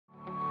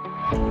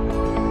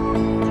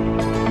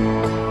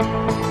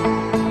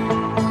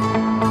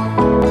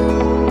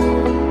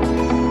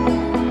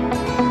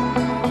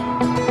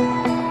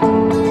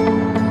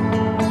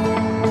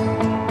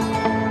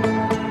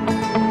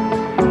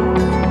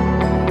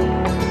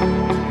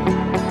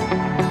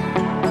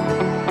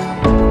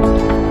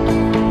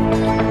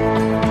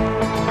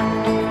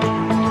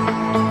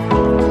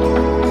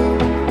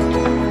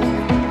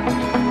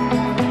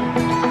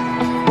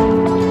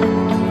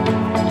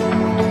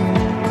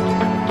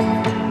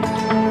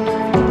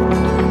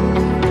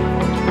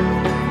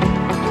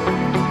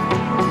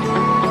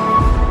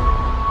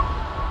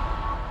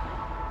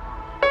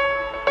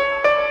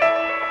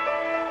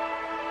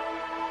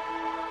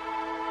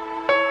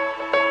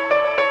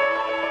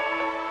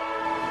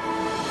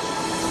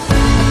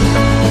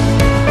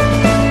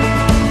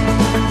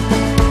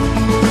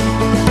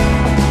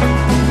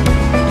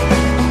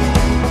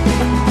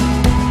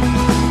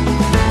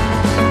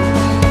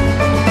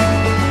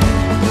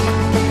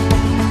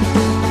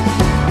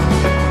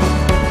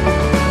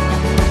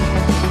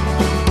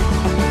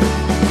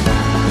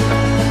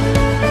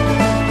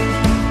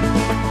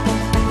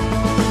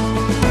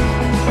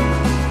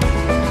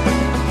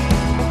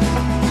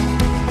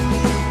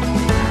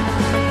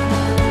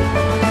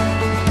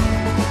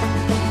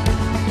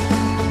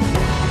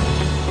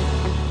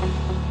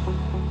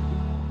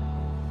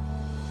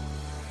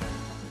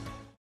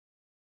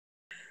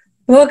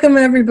Welcome,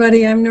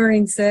 everybody. I'm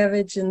Noreen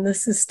Savage, and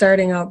this is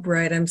Starting Out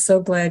Bright. I'm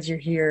so glad you're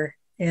here.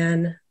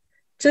 And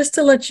just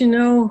to let you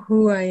know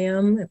who I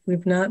am, if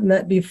we've not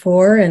met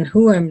before, and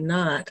who I'm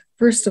not.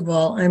 First of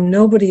all, I'm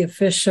nobody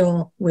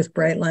official with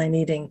Bright Line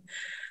Eating,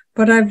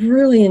 but I've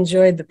really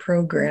enjoyed the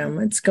program.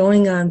 It's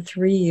going on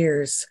 3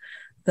 years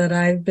that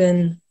I've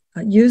been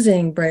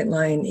using Bright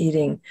Line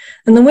Eating.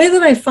 And the way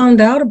that I found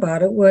out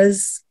about it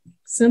was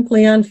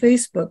simply on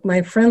Facebook.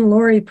 My friend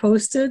Lori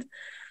posted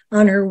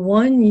on her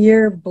 1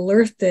 year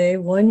birthday,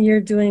 1 year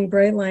doing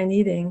Bright Line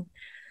Eating,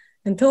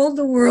 and told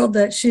the world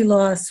that she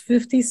lost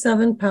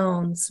 57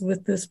 pounds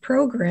with this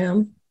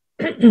program.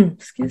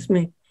 Excuse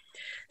me.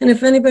 And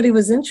if anybody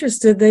was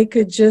interested, they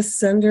could just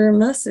send her a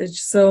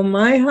message. So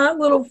my hot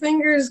little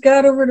fingers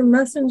got over to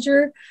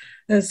Messenger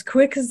as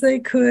quick as they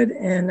could,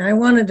 and I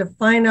wanted to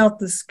find out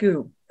the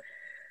scoop.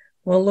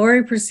 Well,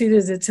 Lori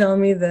proceeded to tell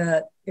me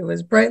that it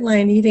was Bright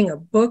Line Eating, a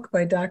book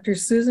by Dr.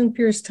 Susan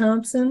Pierce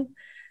Thompson,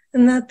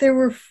 and that there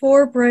were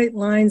 4 bright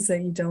lines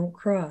that you don't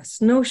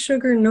cross. No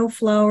sugar, no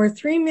flour,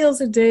 3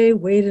 meals a day,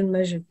 weighed and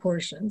measured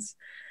portions.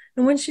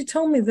 And when she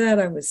told me that,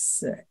 I was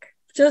sick,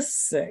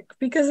 just sick,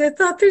 because I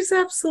thought there's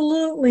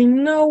absolutely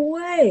no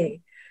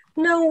way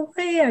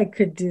I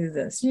could do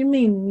this. You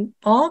mean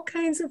all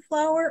kinds of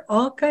flour,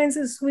 all kinds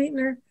of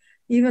sweetener,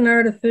 even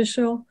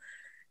artificial?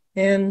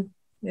 And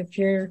if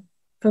you're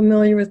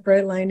familiar with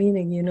Bright Line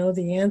Eating, you know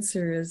the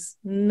answer is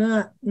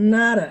none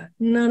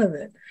of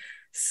it.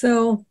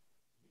 So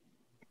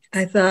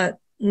I thought,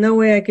 no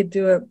way I could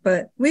do it,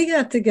 but we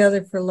got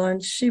together for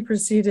lunch. She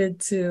proceeded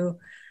to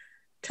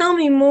tell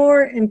me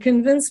more and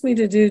convince me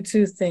to do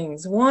 2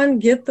 things. One,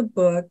 get the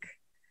book,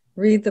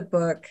 read the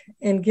book,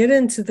 and get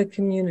into the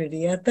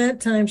community. At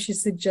that time, she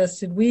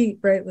suggested we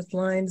eat Bright with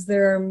Lines.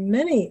 There are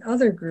many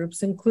other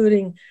groups,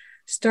 including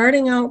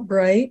Starting Out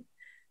Bright,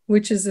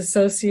 which is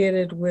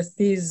associated with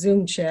these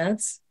Zoom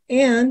chats,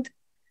 and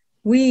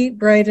We Eat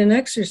Bright and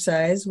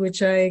Exercise,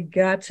 which I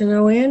got to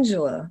know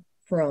Angela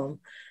from.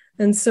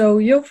 And so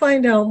you'll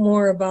find out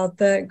more about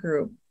that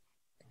group.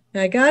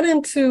 I got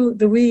into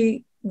the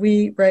We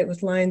Eat Bright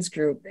with Lines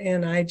group,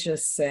 and I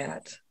just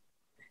sat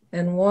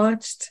and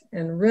watched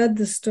and read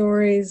the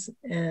stories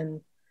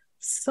and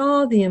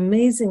saw the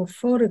amazing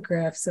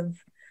photographs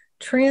of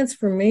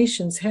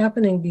transformations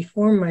happening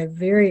before my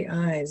very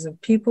eyes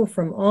of people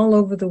from all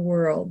over the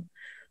world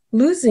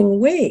losing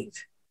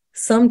weight,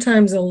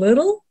 sometimes a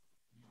little,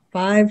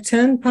 5,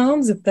 10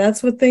 pounds, if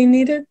that's what they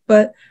needed,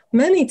 but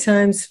many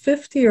times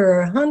 50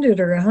 or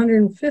 100 or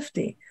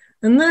 150.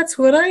 And that's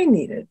what I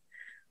needed,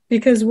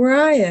 because where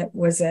I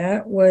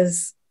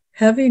was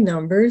heavy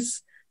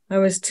numbers. I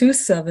was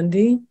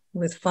 270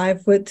 with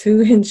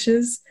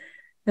 5'2",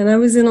 and I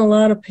was in a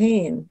lot of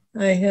pain.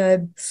 I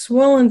had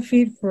swollen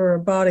feet for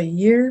about a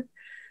year,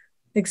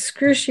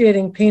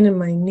 excruciating pain in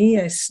my knee.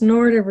 I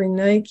snored every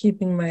night,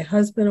 keeping my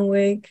husband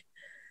awake,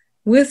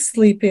 with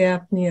sleep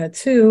apnea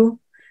too.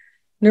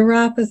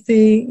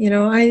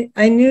 Neuropathy,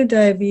 I knew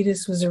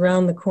diabetes was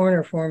around the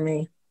corner for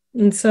me.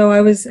 And so I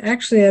was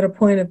actually at a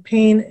point of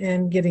pain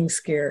and getting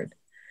scared.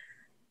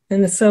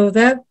 And so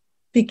that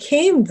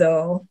became,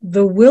 though,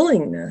 the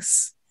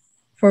willingness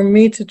for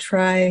me to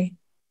try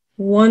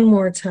one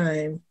more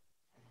time,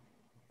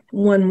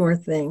 one more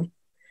thing.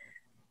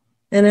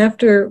 And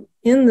after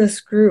in this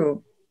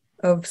group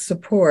of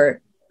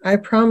support, I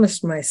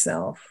promised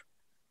myself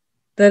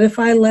that if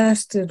I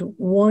lasted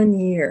 1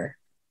 year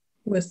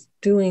with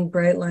doing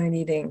Bright Line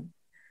Eating,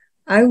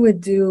 I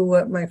would do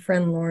what my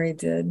friend Lori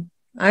did.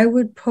 I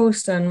would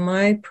post on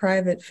my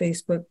private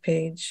Facebook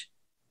page,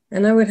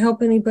 and I would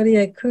help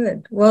anybody I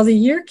could. Well, the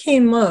year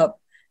came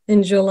up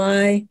in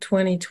July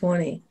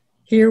 2020.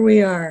 here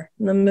we are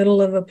in the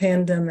middle of a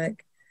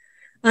pandemic.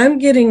 I'm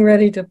getting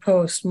ready to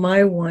post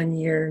my 1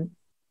 year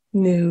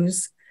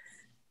news,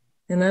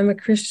 and I'm a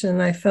Christian.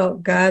 I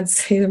felt God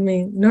say to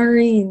me,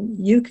 Noreen,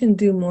 you can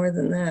do more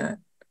than that.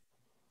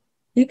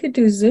 You could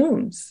do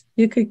Zooms.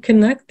 You could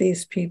connect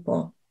these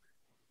people,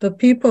 the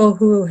people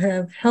who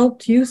have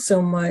helped you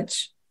so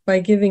much by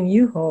giving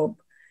you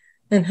hope,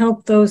 and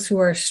help those who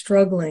are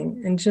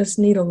struggling and just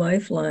need a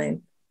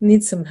lifeline,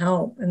 need some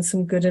help and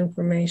some good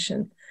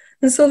information.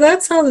 And so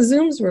that's how the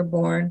Zooms were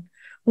born.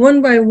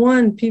 One by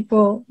one,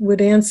 people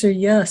would answer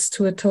yes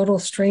to a total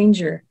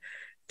stranger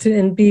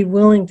and be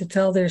willing to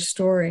tell their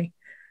story.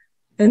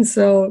 And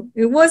so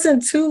it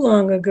wasn't too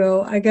long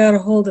ago, I got a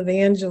hold of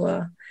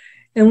Angela,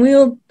 and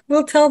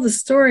we'll tell the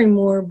story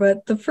more.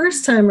 But the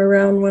first time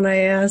around when I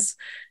asked,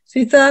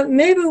 she thought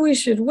maybe we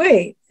should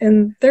wait.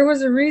 And there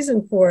was a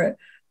reason for it.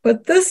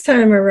 But this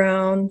time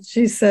around,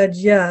 she said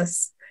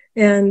yes.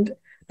 And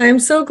I'm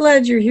so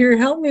glad you're here.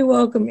 Help me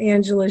welcome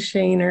Angela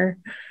Shaner.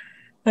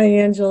 Hi,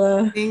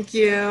 Angela. Thank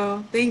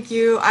you. Thank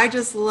you. I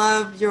just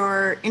love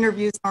your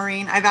interviews,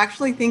 Noreen.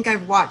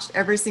 I've watched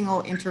every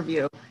single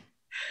interview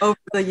over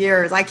the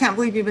years. I can't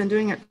believe you've been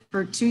doing it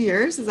for 2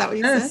 years. Is that what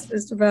you said? Yes,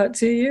 it's about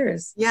 2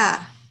 years.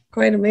 Yeah.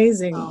 Quite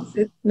amazing. Oh.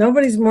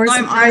 Nobody's more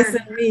I'm surprised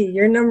honored. than me.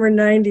 You're number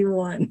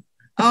 91.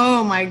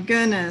 Oh my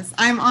goodness.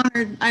 I'm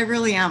honored. I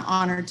really am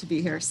honored to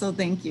be here. So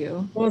thank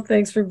you. Well,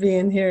 thanks for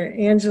being here,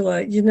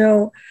 Angela.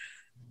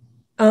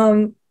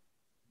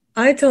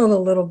 I told a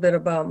little bit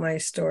about my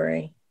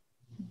story,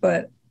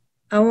 but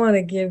I want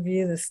to give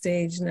you the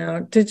stage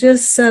now to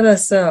just set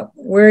us up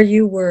where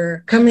you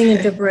were coming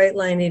into Bright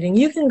Line Eating.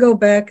 You can go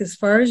back as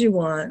far as you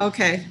want.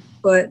 Okay.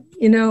 But,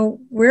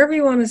 wherever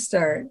you want to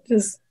start,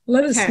 just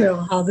let us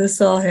know how this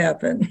all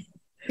happened.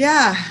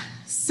 Yeah.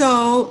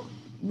 So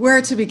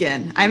where to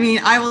begin? I mean,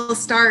 I will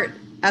start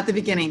at the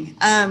beginning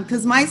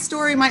because my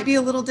story might be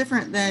a little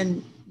different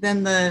than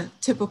the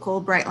typical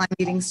Bright Line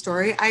Eating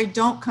story. I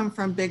don't come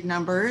from big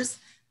numbers,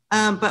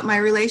 but my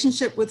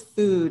relationship with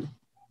food,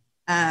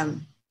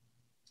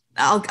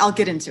 I'll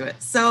get into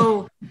it.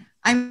 So,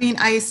 I mean,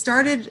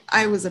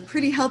 I was a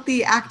pretty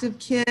healthy, active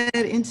kid,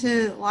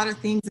 into a lot of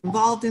things,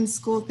 involved in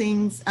school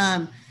things.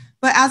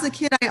 But as a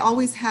kid, I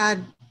always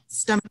had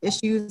stomach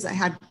issues.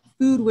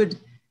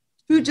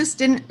 Food just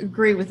didn't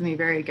agree with me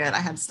very good. I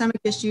had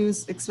stomach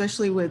issues,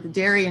 especially with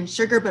dairy and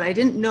sugar, but I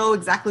didn't know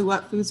exactly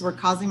what foods were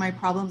causing my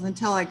problems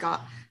until I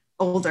got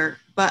older.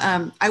 But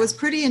I was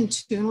pretty in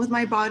tune with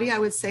my body, I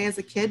would say, as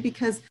a kid,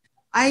 because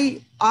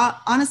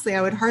honestly,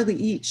 I would hardly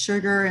eat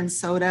sugar and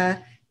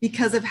soda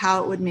because of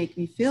how it would make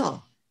me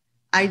feel.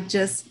 I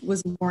just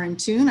was more in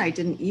tune. I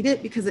didn't eat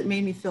it because it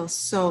made me feel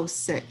so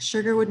sick.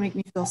 Sugar would make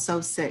me feel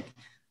so sick.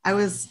 I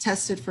was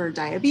tested for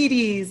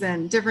diabetes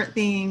and different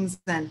things.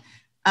 And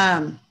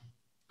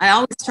I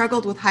always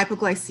struggled with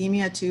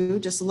hypoglycemia too,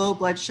 just low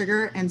blood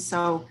sugar. And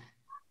so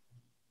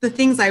the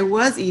things I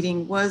was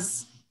eating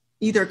was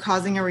either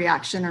causing a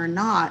reaction or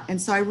not.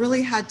 And so I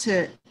really had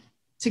to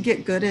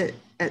get good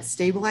at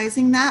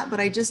stabilizing that, but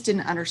I just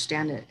didn't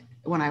understand it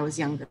when I was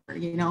younger,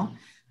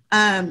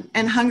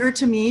 And hunger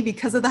to me,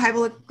 because of the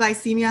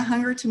hypoglycemia,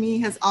 hunger to me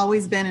has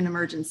always been an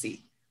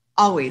emergency,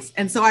 always.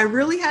 And so I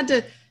really had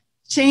to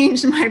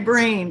change my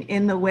brain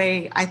in the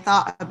way I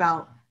thought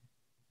about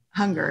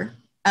hunger,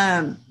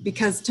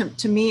 because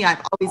to me,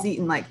 I've always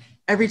eaten like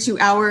every 2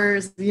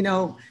 hours,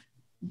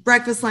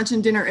 breakfast, lunch,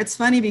 and dinner. It's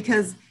funny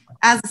because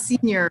as a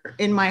senior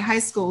in my high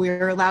school, we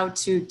were allowed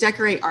to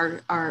decorate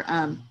our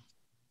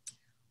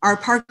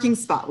parking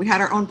spot. We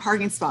had our own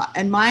parking spot,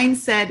 and mine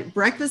said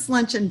breakfast,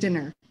 lunch, and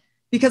dinner,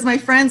 because my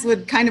friends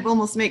would kind of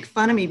almost make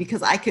fun of me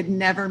because I could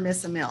never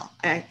miss a meal.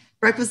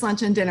 Breakfast,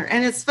 lunch, and dinner.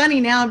 And it's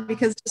funny now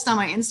because just on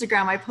my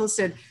Instagram, I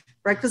posted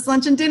breakfast,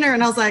 lunch, and dinner,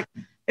 and I was like,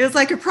 it was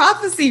like a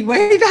prophecy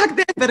way back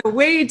then, but a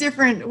way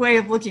different way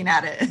of looking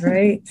at it.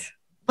 Right.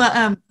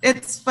 But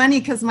it's funny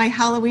because my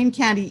Halloween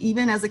candy,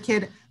 even as a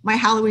kid, my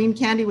Halloween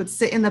candy would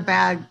sit in the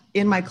bag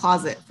in my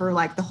closet for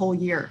like the whole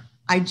year.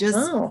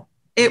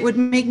 It would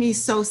make me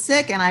so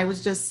sick. And I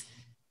was just,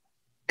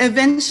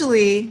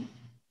 eventually,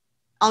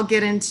 I'll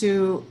get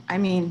into,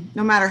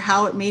 no matter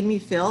how it made me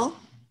feel,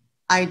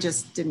 I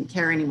just didn't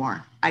care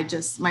anymore.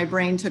 My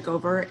brain took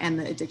over and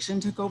the addiction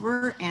took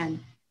over. And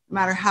no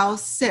matter how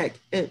sick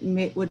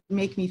it would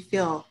make me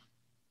feel,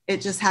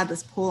 it just had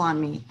this pull on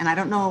me. And I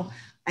don't know,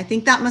 I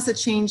think that must have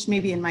changed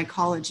maybe in my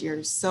college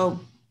years. So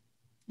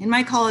in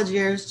my college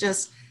years,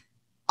 just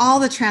all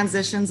the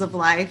transitions of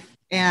life,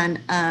 and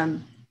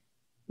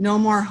no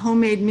more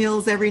homemade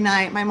meals every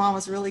night. My mom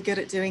was really good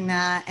at doing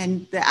that.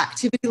 And the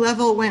activity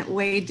level went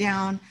way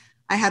down.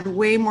 I had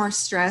way more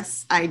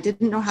stress. I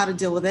didn't know how to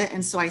deal with it.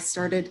 And so I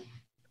started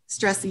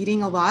stress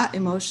eating a lot,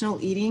 emotional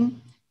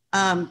eating.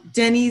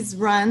 Denny's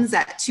runs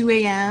at 2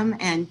 a.m.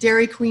 and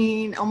Dairy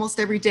Queen almost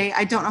every day.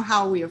 I don't know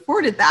how we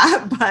afforded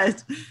that,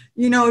 but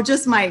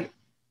just my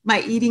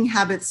eating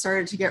habits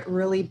started to get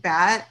really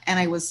bad, and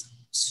I was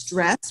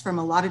stressed from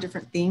a lot of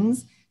different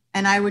things,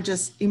 and I would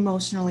just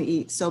emotionally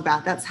eat so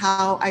bad. That's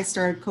how I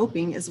started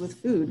coping, is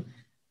with food.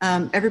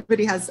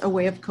 Everybody has a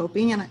way of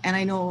coping, and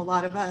I know a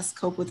lot of us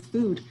cope with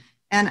food.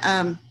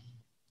 And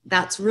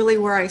that's really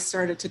where I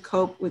started to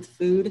cope with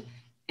food.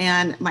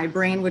 And my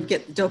brain would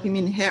get the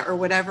dopamine hit or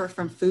whatever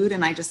from food,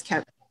 and I just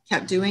kept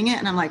doing it.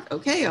 And I'm like,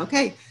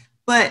 okay.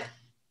 But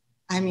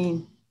I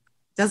mean,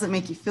 doesn't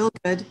make you feel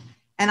good.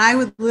 And I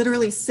would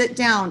literally sit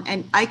down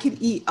and I could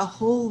eat a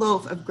whole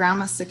loaf of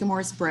Grandma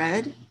Sycamore's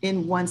bread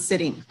in one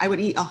sitting. I would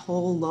eat a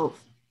whole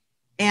loaf.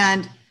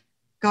 And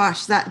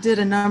gosh, that did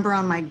a number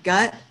on my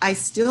gut. I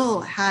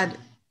still had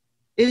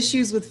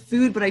issues with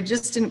food, but I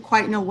just didn't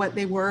quite know what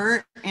they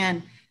were.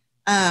 And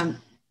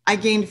I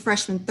gained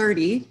freshman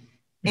 30,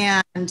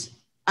 and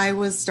I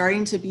was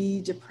starting to be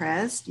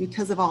depressed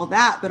because of all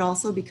that, but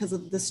also because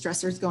of the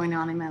stressors going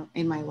on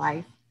in my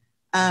life.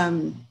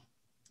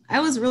 I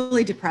was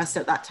really depressed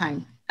at that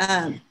time.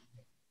 And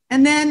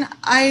then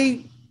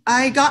I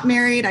got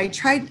married. I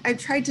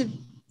tried to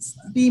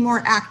be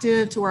more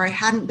active to where I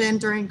hadn't been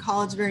during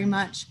college very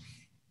much.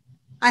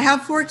 I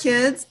have 4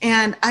 kids,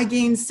 and I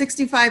gained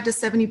 65 to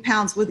 70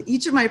 pounds with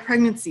each of my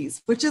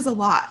pregnancies, which is a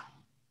lot.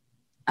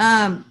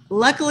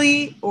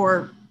 Luckily,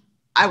 or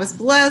I was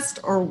blessed,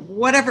 or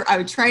whatever, I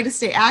would try to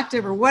stay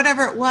active or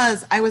whatever it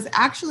was, I was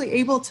actually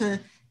able to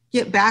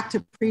get back to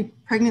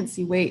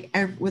pre-pregnancy weight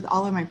with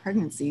all of my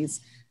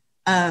pregnancies.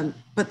 But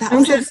that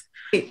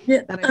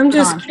I'm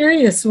just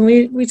curious.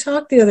 We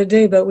talked the other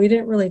day, but we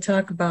didn't really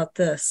talk about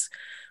this.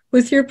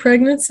 With your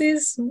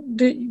pregnancies,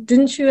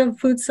 didn't you have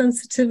food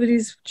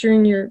sensitivities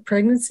during your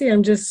pregnancy?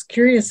 I'm just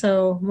curious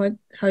how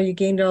you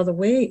gained all the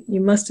weight. You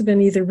must have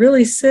been either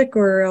really sick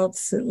or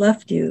else it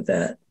left you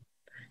that.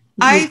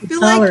 I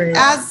feel like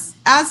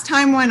as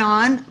time went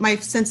on, my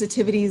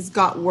sensitivities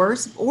got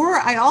worse. Or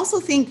I also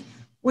think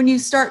when you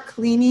start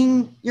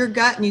cleaning your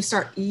gut and you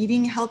start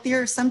eating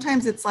healthier,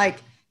 sometimes it's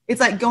like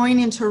going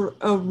into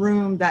a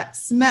room that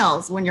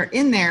smells. When you're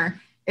in there,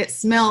 it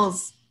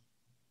smells.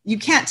 You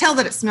can't tell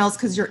that it smells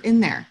because you're in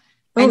there.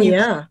 And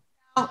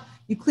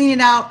you clean it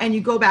out and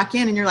you go back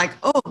in and you're like,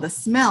 oh, the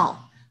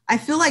smell. I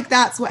feel like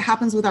that's what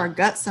happens with our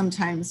gut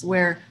sometimes,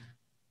 where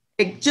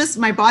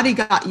my body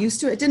got used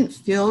to it. It didn't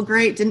feel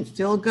great, didn't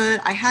feel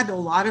good. I had a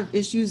lot of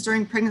issues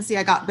during pregnancy.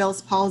 I got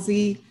Bell's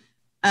palsy.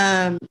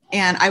 And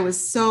I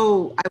was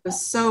so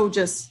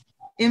just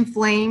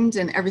inflamed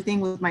and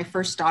everything with my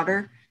first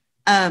daughter.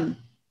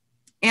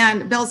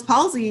 And Bell's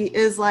palsy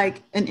is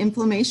like an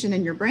inflammation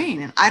in your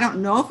brain. And I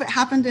don't know if it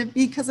happened to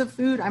be because of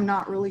food. I'm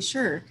not really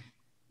sure.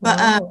 But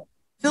I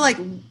feel like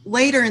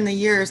later in the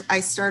years, I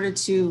started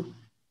to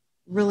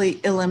really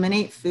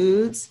eliminate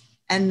foods.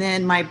 And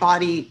then my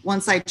body,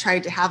 once I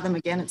tried to have them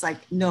again, it's like,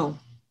 no,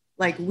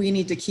 like we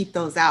need to keep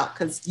those out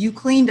because you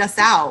cleaned us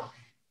out.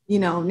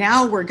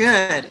 Now we're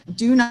good.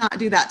 Do not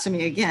do that to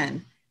me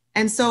again.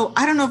 And so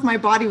I don't know if my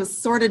body was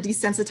sort of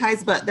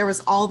desensitized, but there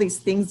was all these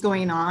things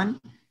going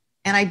on.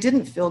 And I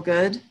didn't feel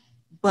good,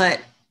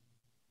 but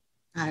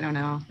I don't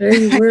know. There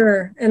you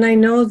were. And I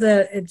know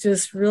that it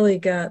just really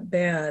got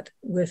bad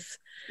with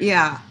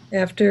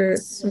after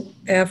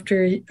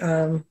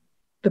the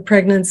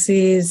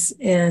pregnancies,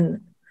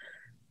 and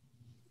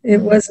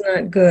it was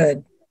not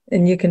good.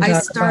 And you can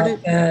talk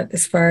about that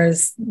as far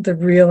as the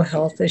real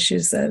health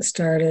issues that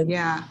started.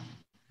 Yeah.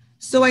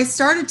 So I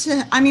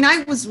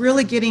I was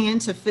really getting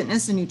into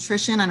fitness and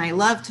nutrition, and I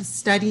love to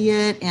study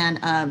it. And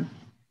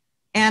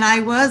I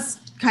was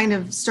kind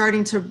of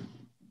starting to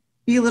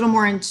be a little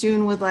more in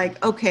tune with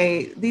like,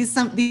 okay, this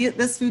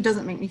food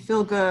doesn't make me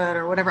feel good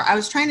or whatever. I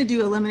was trying to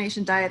do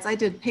elimination diets. I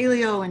did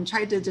paleo and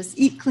tried to just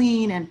eat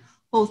clean and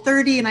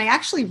Whole30. And I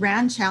actually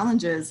ran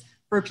challenges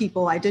for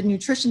people. I did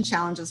nutrition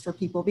challenges for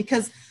people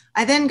because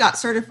I then got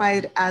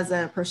certified as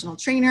a personal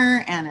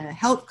trainer and a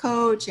health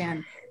coach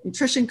and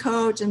nutrition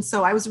coach. And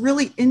so I was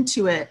really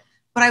into it,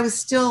 but I was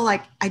still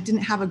like, I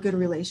didn't have a good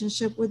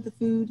relationship with the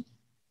food.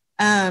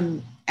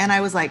 And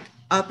I was like,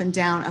 up and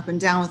down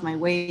with my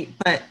weight.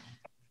 But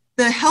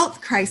the health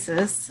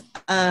crisis,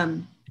 I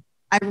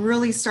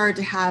really started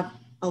to have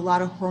a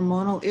lot of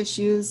hormonal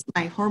issues.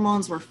 My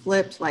hormones were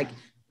flipped, like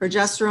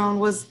progesterone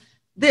was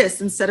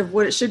this instead of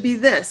what it should be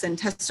this, and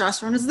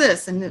testosterone is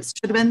this, and it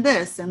should have been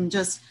this, and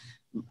just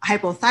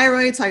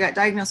hypothyroid. So I got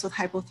diagnosed with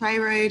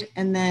hypothyroid.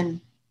 And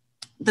then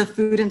the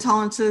food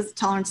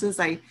tolerances,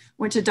 I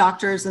went to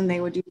doctors and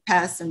they would do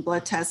tests and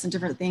blood tests and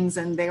different things.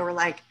 And they were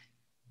like,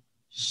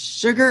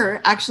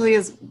 sugar actually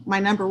is my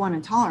number 1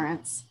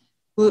 intolerance,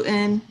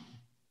 gluten,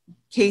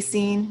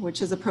 casein,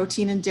 which is a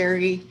protein in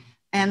dairy,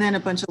 and then a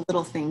bunch of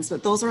little things.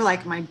 But those were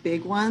like my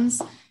big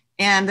ones.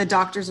 And the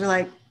doctors are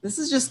like, this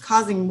is just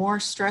causing more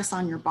stress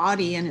on your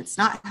body, and it's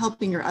not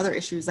helping your other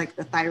issues like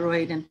the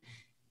thyroid. And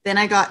then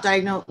I got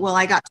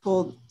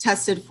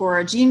tested for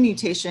a gene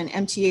mutation,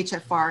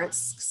 MTHFR.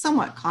 It's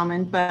somewhat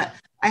common, but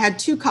I had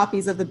 2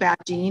 copies of the bad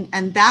gene,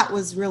 and that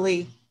was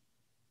really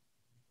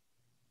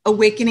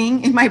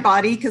awakening in my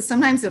body, because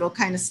sometimes it'll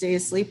kind of stay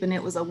asleep, and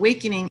it was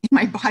awakening in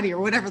my body,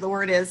 or whatever the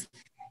word is,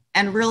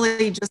 and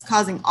really just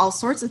causing all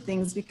sorts of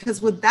things.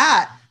 Because with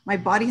that, my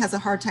body has a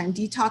hard time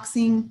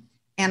detoxing,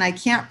 and I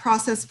can't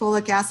process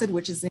folic acid,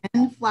 which is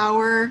in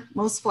flour,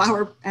 most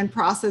flour and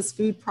processed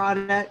food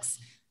products.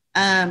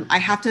 I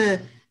have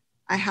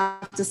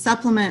to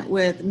supplement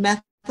with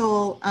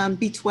methyl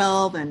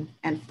B12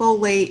 and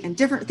folate and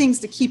different things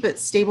to keep it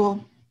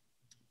stable.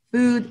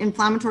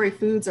 Inflammatory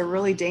foods are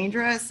really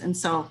dangerous. And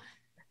so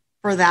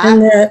for that.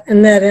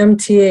 And that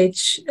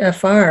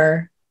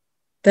MTHFR,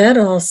 that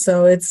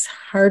also, it's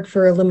hard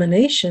for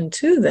elimination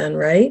too then,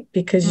 right?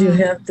 Because you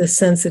have the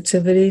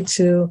sensitivity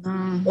to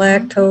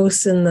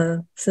lactose and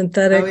the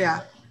synthetic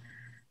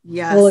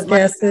folic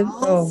acid.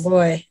 Oh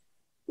boy.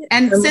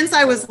 And since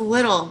I was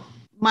little,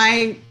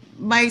 my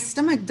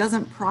stomach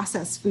doesn't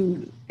process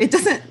food.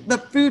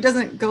 The food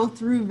doesn't go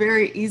through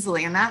very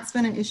easily. And that's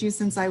been an issue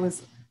since I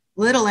was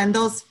little. And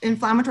those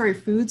inflammatory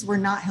foods were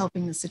not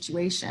helping the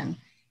situation.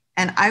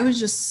 And I was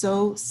just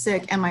so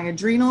sick, and my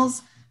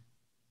adrenals,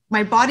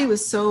 my body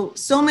was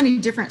so many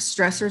different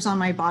stressors on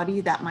my body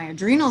that my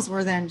adrenals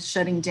were then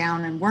shutting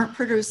down and weren't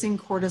producing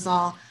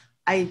cortisol.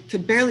 I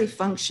could barely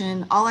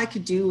function. All I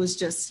could do was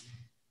just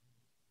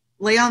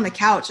lay on the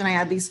couch, and I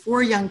had these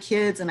 4 young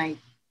kids, and I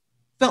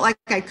felt like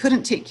I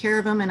couldn't take care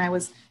of them. And I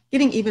was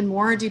getting even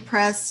more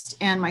depressed,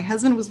 and my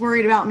husband was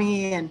worried about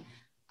me. And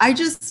I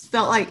just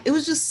felt like it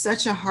was just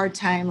such a hard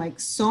time, like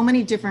so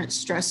many different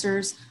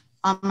stressors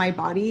on my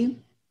body.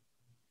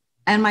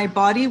 And my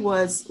body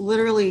was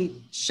literally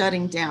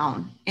shutting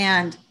down.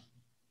 And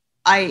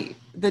I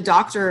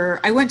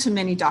went to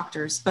many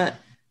doctors, but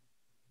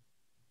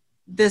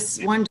this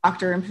one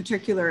doctor in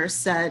particular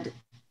said,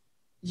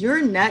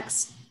 your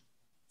next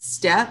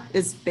step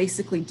is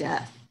basically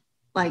death.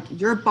 Like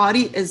your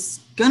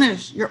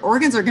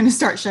organs are gonna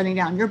start shutting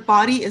down. Your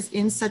body is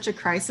in such a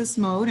crisis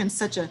mode and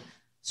such a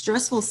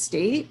stressful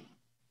state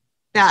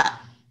that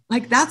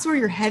like, that's where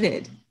you're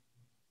headed.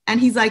 And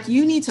he's like,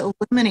 you need to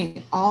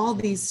eliminate all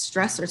these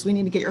stressors. We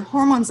need to get your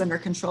hormones under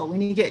control. We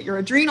need to get your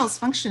adrenals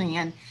functioning.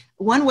 And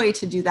one way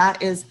to do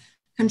that is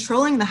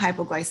controlling the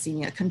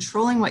hypoglycemia,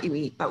 controlling what you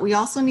eat. But we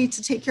also need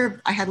to take care of,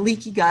 I had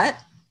leaky gut.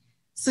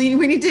 So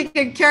we need to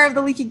take care of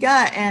the leaky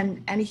gut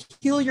and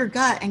heal your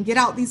gut and get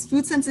out these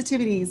food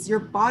sensitivities. Your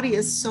body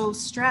is so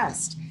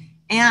stressed.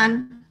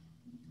 And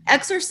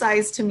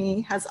exercise to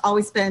me has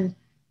always been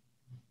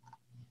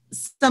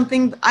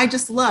something I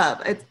just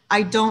love.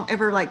 I don't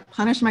ever like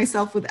punish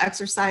myself with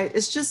exercise.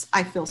 It's just,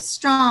 I feel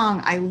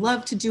strong. I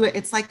love to do it.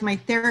 It's like my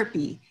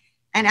therapy.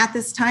 And at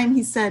this time,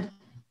 he said,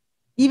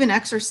 even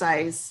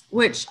exercise,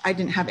 which I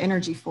didn't have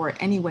energy for it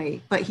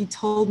anyway, but he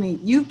told me,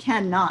 you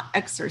cannot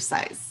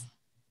exercise.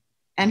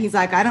 And he's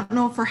like, I don't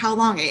know for how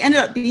long. It ended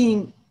up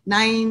being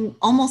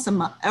almost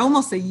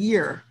a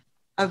year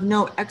of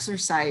no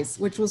exercise,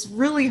 which was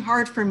really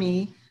hard for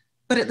me.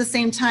 But at the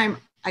same time,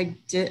 I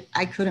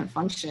couldn't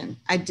function.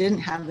 I didn't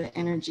have the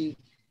energy.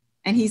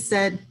 And he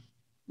said,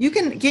 you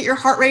can get your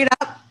heart rate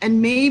up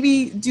and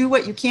maybe do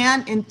what you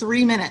can in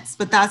 3 minutes,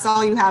 but that's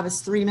all you have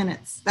is 3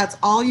 minutes. That's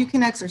all you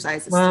can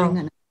exercise is 3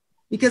 minutes.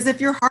 Because if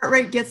your heart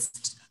rate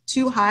gets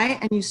too high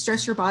and you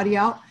stress your body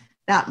out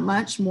that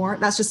much more,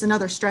 that's just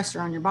another stressor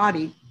on your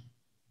body.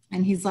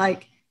 And he's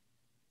like,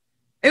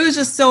 it was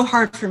just so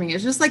hard for me.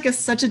 It's just like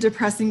such a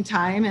depressing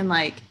time. And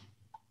like,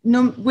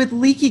 with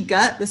leaky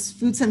gut, this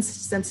food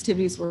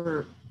sensitivities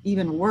were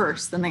even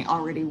worse than they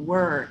already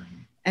were.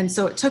 And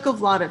so it took a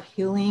lot of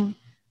healing,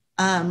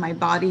 my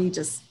body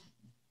just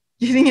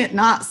getting it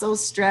not so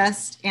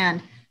stressed.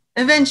 And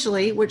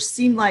eventually, which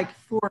seemed like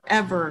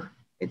forever,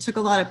 it took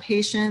a lot of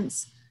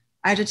patience.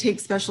 I had to take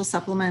special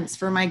supplements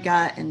for my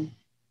gut and,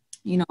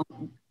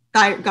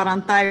 got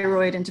on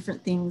thyroid and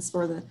different things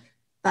for the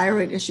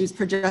thyroid issues,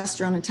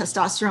 progesterone and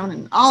testosterone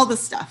and all the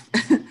stuff.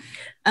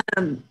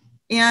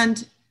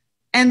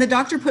 And the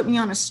doctor put me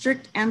on a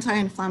strict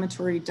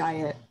anti-inflammatory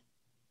diet.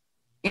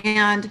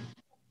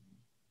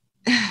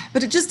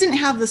 But it just didn't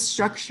have the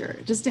structure.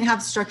 It just didn't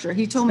have structure.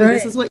 He told me,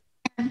 This is what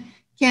you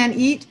can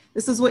eat.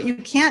 This is what you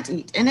can't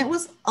eat. And it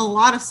was a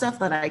lot of stuff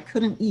that I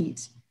couldn't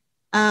eat,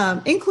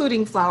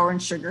 including flour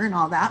and sugar and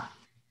all that.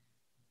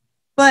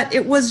 But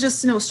it was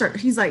just no structure.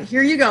 He's like,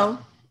 here you go.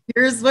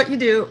 Here's what you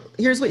do.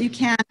 Here's what you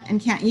can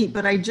and can't eat.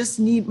 But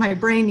my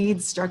brain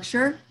needs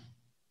structure.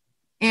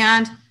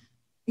 And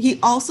he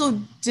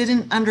also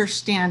didn't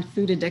understand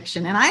food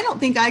addiction. And I don't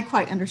think I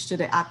quite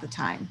understood it at the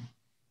time,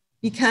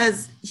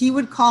 because he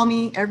would call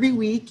me every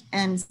week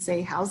and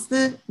say, how's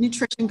the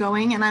nutrition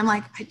going? And I'm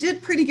like, I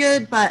did pretty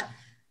good, but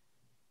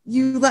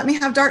you let me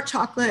have dark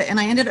chocolate. And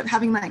I ended up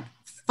having like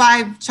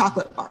 5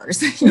 chocolate bars,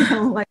 he's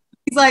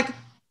like,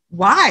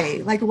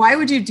 why? Like, why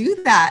would you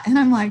do that? And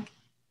I'm like,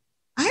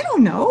 I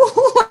don't know.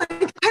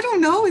 I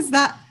don't know. Is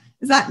that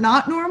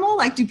not normal?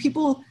 Like, do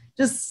people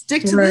just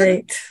stick to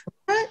this?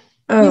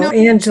 Oh,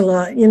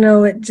 Angela,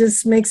 it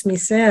just makes me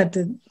sad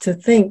to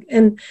think.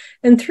 And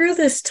through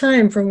this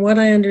time, from what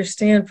I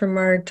understand from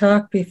our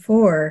talk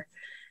before,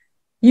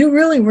 you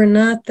really were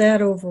not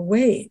that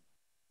overweight.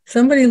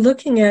 Somebody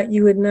looking at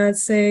you would not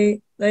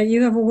say that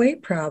you have a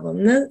weight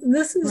problem.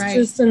 This is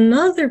just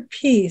another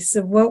piece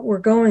of what we're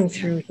going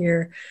through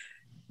here.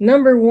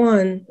 Number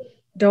one,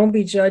 don't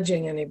be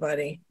judging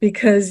anybody,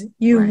 because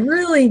you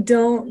really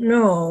don't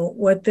know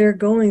what they're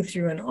going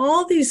through. And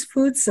all these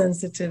food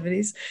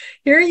sensitivities,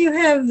 here you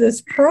have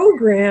this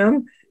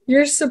program,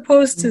 You're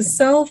supposed to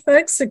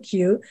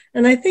self-execute.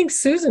 And I think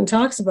Susan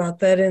talks about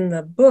that in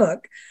the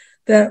book,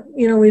 that,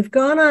 we've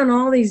gone on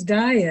all these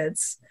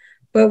diets,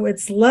 but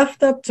it's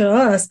left up to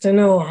us to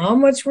know how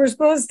much we're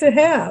supposed to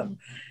have.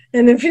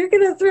 And if you're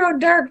going to throw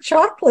dark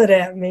chocolate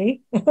at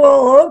me,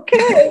 well,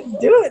 okay,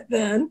 do it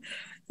then.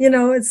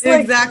 It's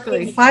like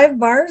Exactly. 5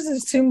 bars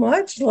is too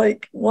much.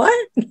 Like,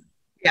 what?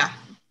 Yeah.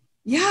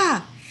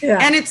 Yeah. Yeah.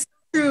 And it's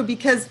true,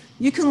 because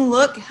you can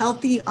look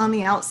healthy on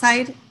the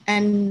outside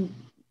and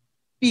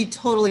be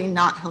totally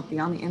not healthy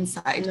on the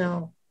inside.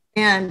 No.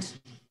 And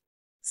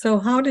so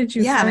how did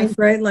you find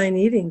Bright Line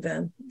Eating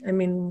then? I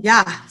mean,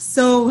 yeah.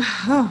 So,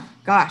 oh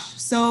gosh.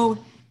 So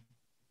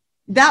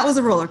that was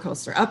a roller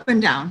coaster, up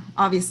and down.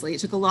 Obviously, it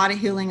took a lot of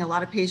healing, a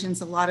lot of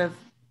patience, a lot of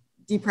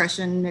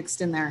depression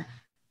mixed in there.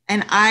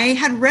 And I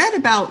had read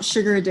about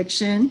sugar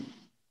addiction,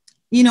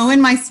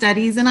 in my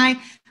studies, and I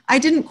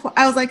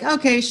was like,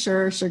 okay,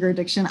 sure, sugar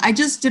addiction. I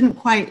just didn't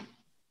quite,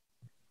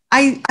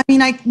 I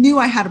knew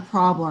I had a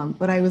problem,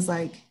 but I was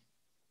like,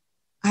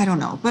 I don't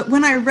know. But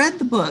when I read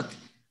the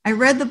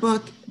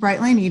book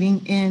Bright Line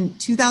Eating in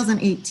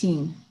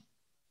 2018.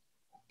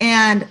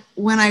 And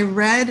when I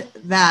read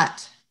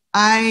that,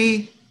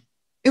 it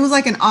was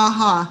like an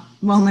aha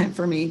moment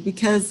for me,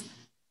 because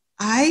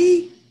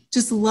I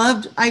just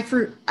loved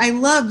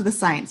the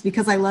science,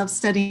 because I love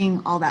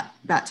studying all that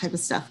type of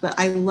stuff. But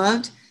I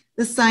loved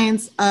the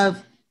science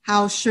of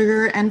how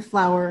sugar and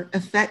flour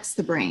affects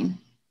the brain,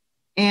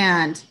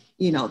 and,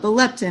 the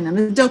leptin and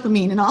the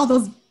dopamine and all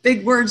those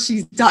big words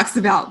she talks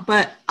about.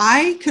 But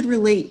I could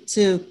relate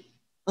to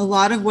a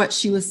lot of what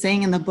she was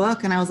saying in the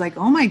book. And I was like,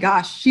 oh my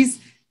gosh,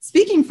 she's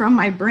speaking from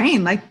my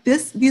brain. Like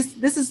this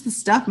is the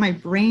stuff my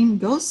brain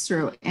goes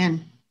through.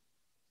 And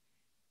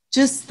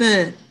just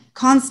the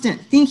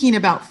constant thinking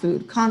about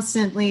food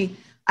constantly.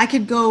 I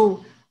could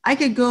go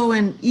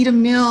and eat a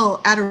meal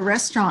at a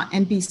restaurant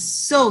and be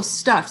so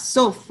stuffed,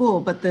 so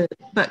full, but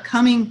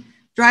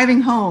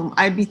driving home,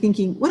 I'd be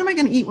thinking, what am I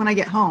going to eat when I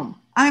get home?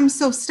 I'm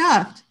so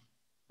stuffed.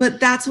 But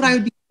that's what I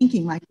would be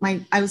thinking. Like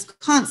I was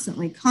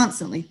constantly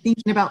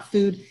thinking about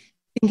food,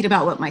 thinking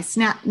about what my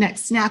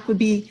next snack would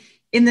be.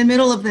 In the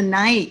middle of the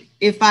night,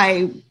 if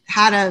I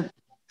had a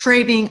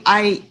craving,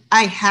 I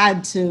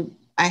had to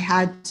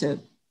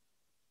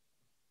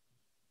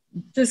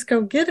just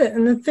go get it.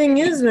 And the thing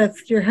is,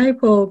 with your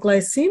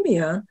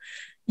hypoglycemia,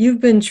 you've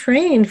been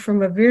trained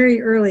from a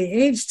very early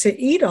age to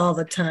eat all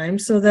the time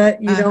so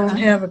that you don't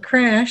have a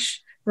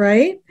crash,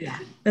 right? Yeah.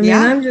 I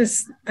mean,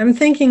 I'm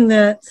thinking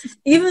that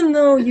even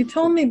though you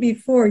told me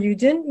before you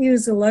didn't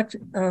use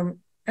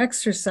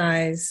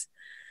exercise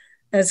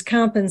as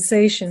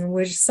compensation,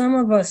 which some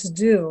of us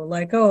do,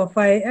 like, oh, if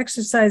I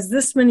exercise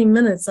this many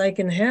minutes, I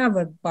can have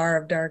a bar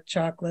of dark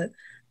chocolate.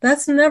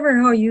 That's never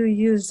how you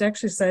used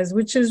exercise,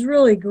 which is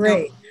really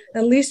great.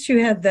 No. At least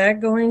you had that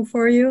going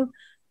for you,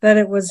 that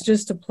it was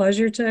just a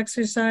pleasure to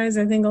exercise.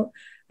 I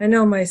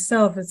know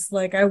myself, it's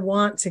like, I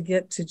want to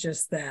get to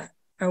just that.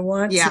 I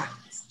want to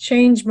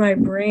change my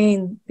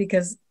brain,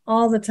 because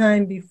all the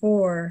time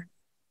before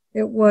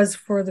it was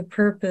for the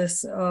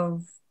purpose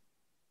of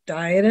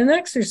diet and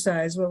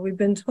exercise, what we've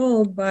been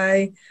told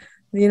by,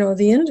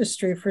 the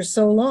industry for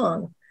so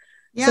long.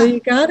 Yeah. So you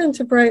got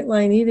into Bright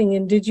Line Eating,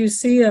 and did you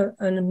see an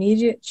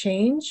immediate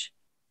change?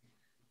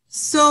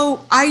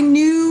 So I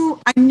knew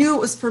it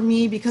was for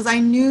me, because I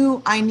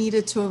knew I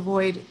needed to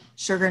avoid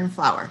sugar and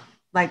flour.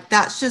 Like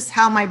that's just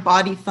how my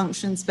body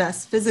functions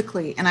best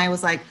physically. And I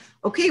was like,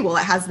 okay, well,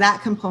 it has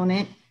that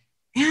component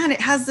and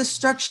it has the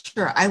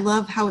structure. I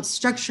love how it's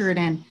structured,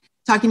 and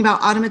talking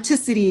about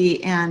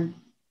automaticity and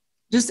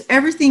just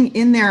everything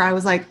in there. I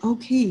was like,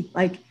 okay,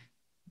 like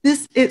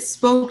this, it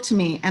spoke to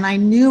me, and I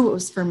knew it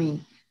was for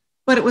me.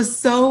 But it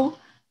was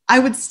I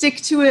would stick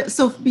to it.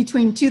 So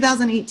between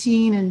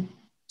 2018 and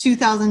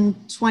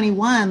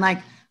 2021,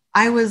 like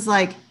I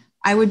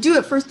would do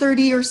it for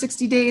 30 or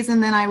 60 days.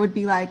 And then I would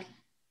be like,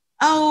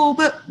 oh,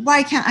 but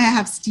why can't I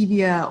have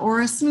stevia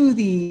or a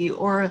smoothie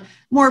or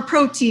more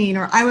protein?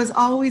 Or I was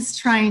always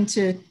trying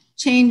to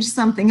change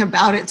something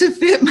about it to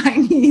fit my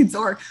needs.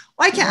 Or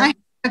why can't I have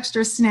an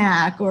extra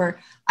snack? Or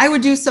I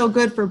would do so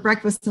good for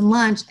breakfast and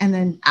lunch. And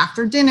then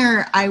after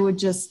dinner,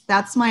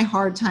 that's my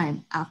hard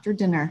time, after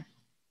dinner.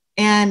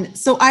 And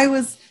so I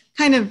was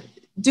kind of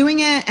doing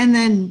it and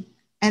then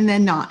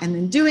not, and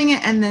then doing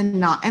it and then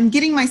not, and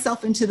getting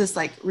myself into this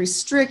like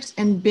restrict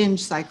and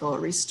binge cycle,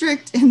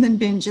 restrict and then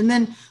binge. And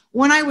then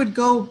when I would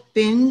go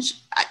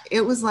binge,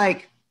 it was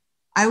like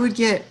I would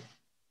get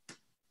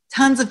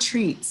tons of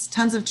treats,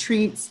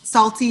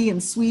 salty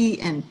and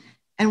sweet and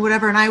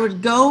whatever. And I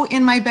would go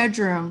in my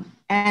bedroom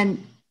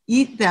and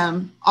eat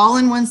them all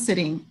in one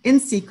sitting,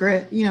 in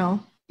secret,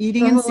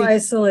 eating in secret.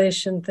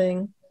 Isolation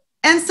thing.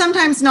 And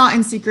sometimes not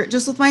in secret,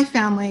 just with my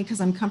family, because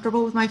I'm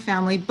comfortable with my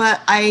family.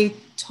 But I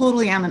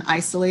totally am an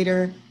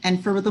isolator.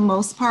 And for the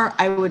most part,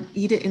 I would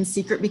eat it in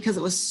secret because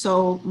it was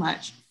so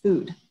much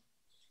food.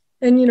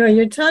 And,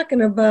 you're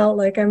talking about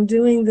like, I'm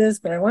doing this,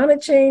 but I want to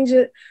change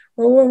it.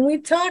 Well, when we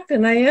talked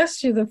and I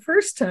asked you the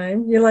first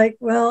time, you're like,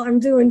 well, I'm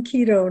doing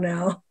keto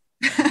now.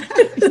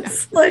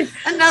 It's like,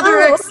 Another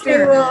oh,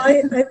 okay, well,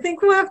 experiment. I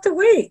think we'll have to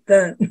wait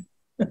then.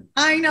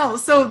 I know.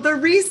 So the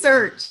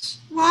research,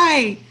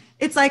 why?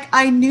 It's like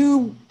I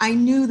knew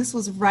this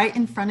was right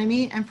in front of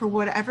me, and for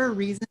whatever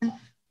reason,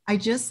 I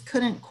just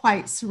couldn't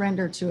quite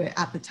surrender to it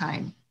at the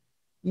time.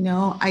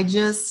 I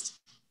just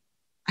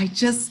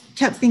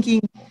kept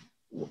thinking,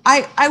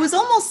 I was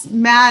almost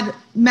mad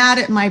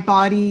at my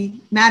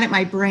body, mad at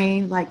my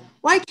brain, like,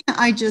 why can't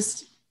I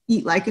just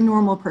eat like a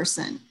normal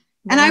person?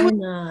 And I Why was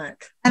not?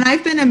 and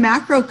I've been a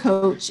macro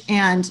coach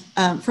and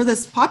for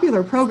this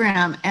popular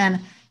program,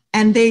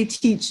 and they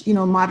teach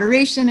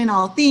moderation in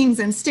all things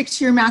and stick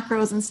to your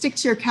macros and stick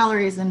to your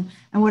calories and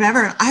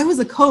whatever. I was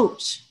a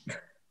coach,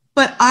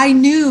 but I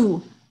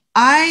knew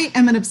I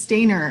am an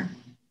abstainer,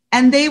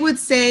 and they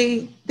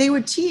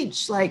would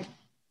teach like,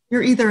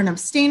 you're either an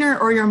abstainer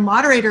or you're a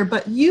moderator,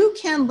 but you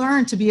can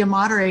learn to be a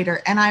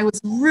moderator. And I was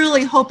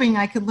really hoping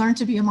I could learn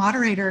to be a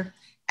moderator.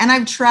 And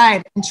I've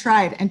tried and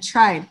tried and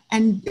tried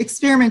and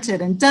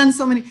experimented and done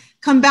so many,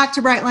 come back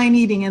to Bright Line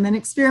Eating and then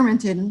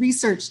experimented and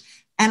researched.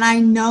 And I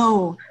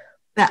know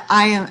that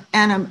I'm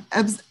an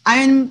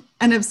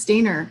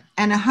abstainer,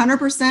 and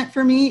 100%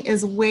 for me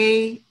is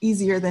way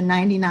easier than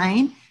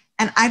 99.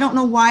 And I don't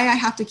know why I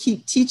have to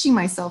keep teaching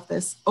myself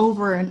this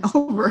over and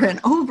over and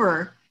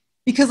over,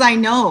 because I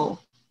know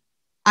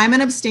I'm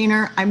an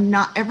abstainer. I'm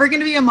not ever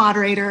going to be a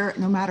moderator,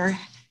 no matter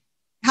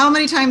how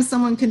many times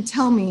someone can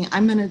tell me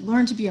I'm going to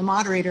learn to be a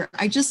moderator.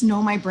 I just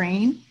know my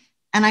brain,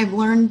 and I've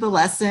learned the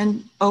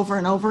lesson over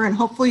and over, and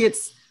hopefully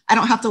I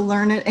don't have to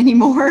learn it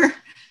anymore.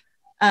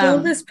 Well,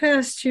 this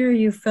past year,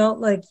 you felt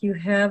like you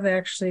have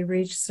actually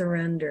reached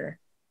surrender.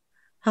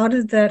 How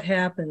did that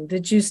happen?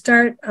 Did you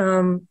start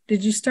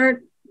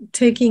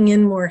taking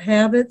in more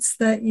habits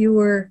that you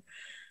were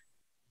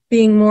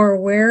being more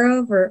aware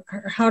of, or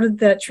how did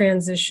that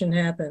transition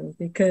happen?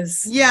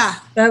 Because Yeah.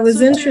 that was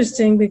So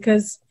interesting,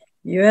 because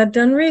you had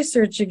done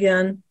research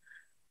again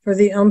for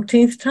the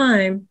umpteenth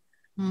time,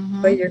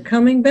 but you're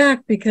coming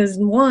back because,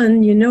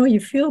 one, you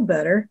feel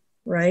better,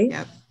 right?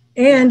 Yep.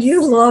 And Yes.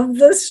 you love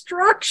the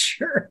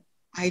structure.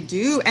 I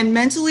do. And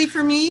mentally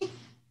for me,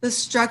 the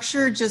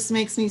structure just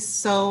makes me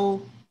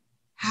so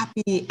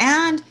happy.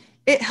 And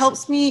it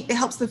helps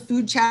the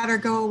food chatter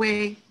go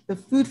away. The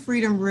food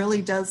freedom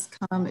really does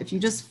come if you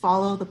just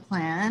follow the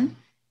plan.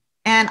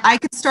 And I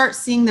could start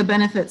seeing the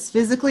benefits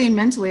physically and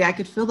mentally. I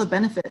could feel the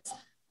benefits.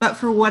 But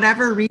for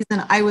whatever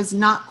reason, I was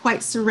not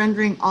quite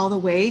surrendering all the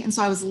way. And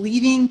so I was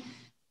leaving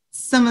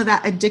some of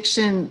that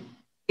addiction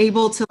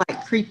able to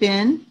like creep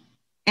in.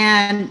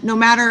 And no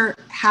matter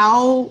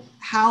how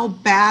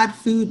bad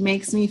food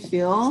makes me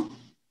feel,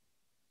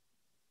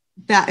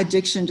 that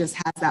addiction just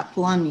has that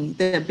pull on me.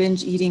 The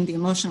binge eating, the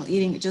emotional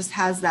eating, it just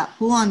has that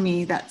pull on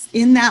me that's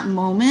in that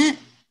moment.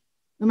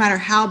 No matter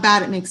how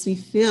bad it makes me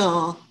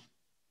feel,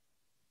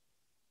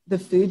 the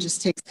food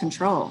just takes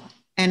control.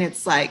 And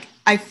it's like,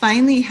 I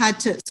finally had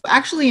to, so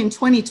actually in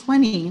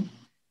 2020,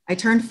 I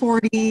turned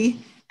 40,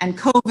 and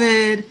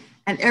COVID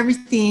and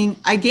everything,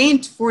 I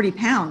gained 40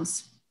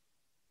 pounds.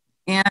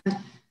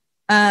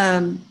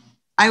 And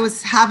I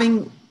was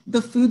having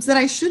the foods that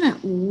I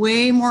shouldn't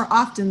way more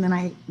often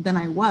than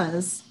I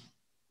was.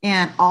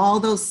 And all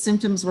those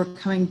symptoms were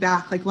coming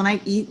back. Like when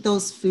I eat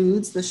those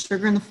foods, the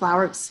sugar and the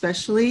flour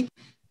especially,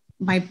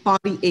 my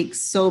body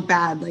aches so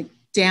bad, like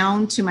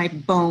down to my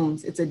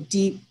bones. It's a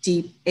deep,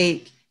 deep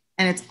ache,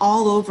 and it's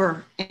all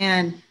over.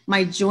 And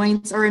my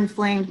joints are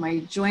inflamed. My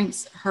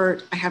joints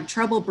hurt. I have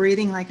trouble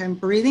breathing, like I'm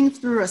breathing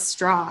through a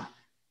straw.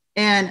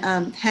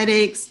 And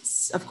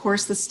headaches, of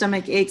course, the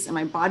stomach aches, and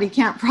my body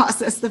can't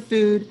process the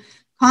food.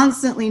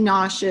 Constantly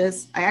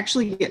nauseous. I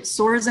actually get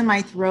sores in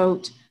my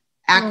throat,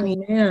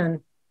 acne. Oh,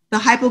 man. The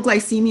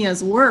hypoglycemia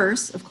is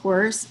worse, of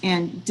course,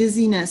 and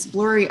dizziness,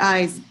 blurry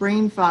eyes,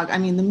 brain fog. I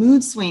mean, the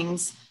mood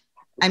swings.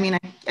 I mean,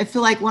 I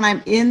feel like when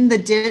I'm in the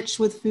ditch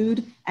with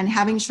food and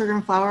having sugar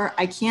and flour,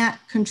 I can't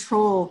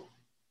control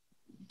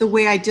the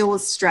way I deal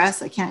with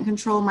stress. I can't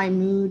control my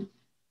mood.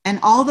 And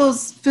all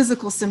those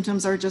physical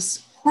symptoms are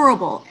just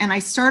horrible. And I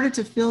started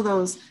to feel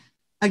those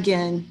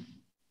again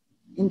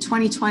in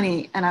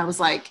 2020. And I was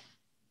like,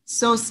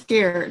 so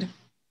scared.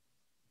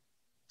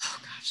 Oh,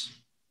 gosh.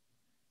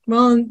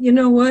 Well, you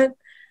know what?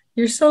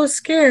 You're so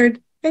scared,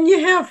 and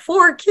you have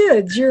 4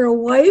 kids. You're a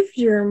wife,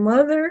 you're a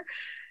mother.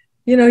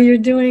 You're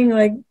doing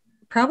like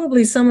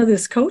probably some of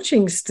this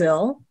coaching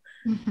still.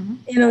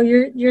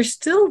 Mm-hmm. You're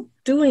still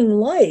doing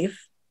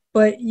life,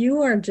 but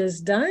you are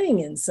just dying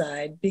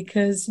inside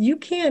because you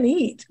can't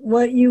eat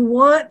what you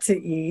want to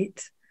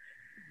eat.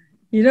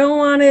 You don't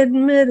want to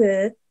admit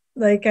it.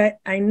 Like,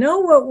 I know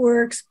what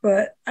works,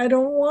 but I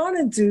don't want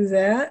to do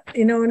that,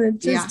 and it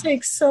just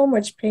takes so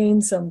much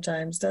pain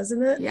sometimes,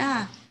 doesn't it?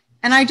 Yeah.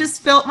 And I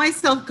just felt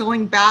myself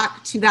going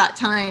back to that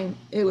time.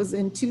 It was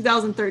in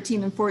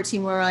 2013 and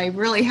 14 where I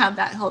really had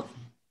that health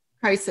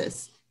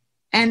crisis.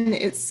 And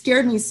it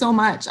scared me so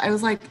much. I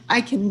was like, I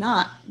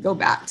cannot go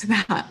back to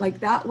that.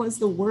 Like, that was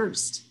the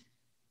worst.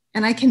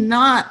 And I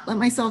cannot let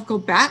myself go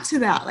back to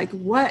that. Like,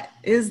 what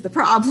is the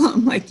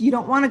problem? Like, you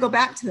don't want to go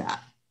back to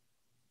that.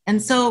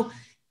 And so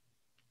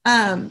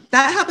That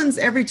happens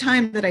every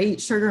time that I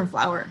eat sugar and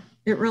flour.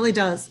 It really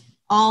does.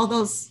 All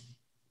those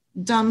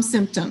dumb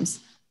symptoms.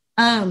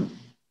 And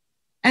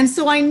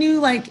so I knew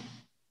like,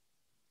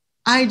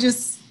 I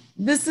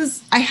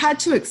had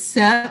to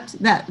accept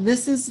that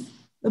this is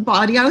the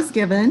body I was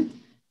given.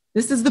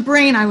 This is the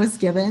brain I was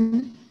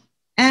given.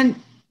 And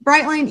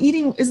bright line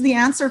eating is the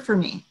answer for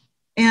me.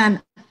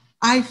 And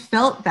I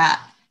felt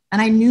that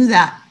and I knew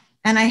that.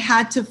 And I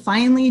had to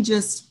finally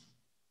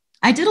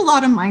I did a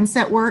lot of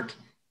mindset work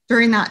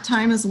during that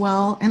time as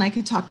well. And I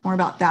could talk more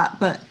about that.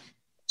 But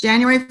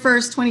January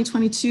 1st,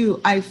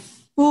 2022, I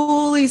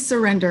fully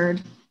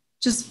surrendered,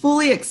 just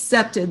fully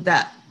accepted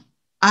that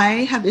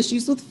I have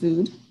issues with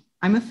food.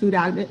 I'm a food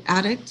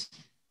addict.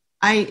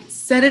 I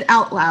said it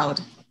out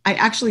loud. I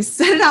actually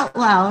said it out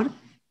loud.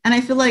 And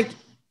I feel like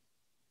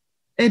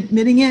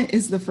admitting it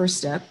is the first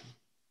step.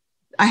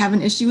 I have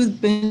an issue with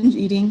binge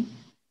eating,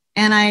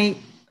 and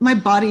my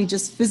body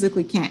just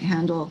physically can't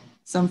handle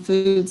some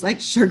foods like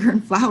sugar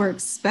and flour,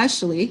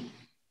 especially.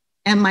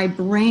 And my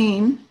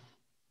brain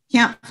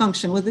can't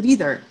function with it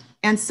either.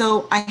 And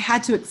so I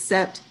had to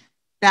accept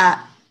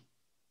that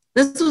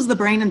this was the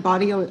brain and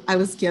body I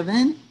was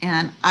given,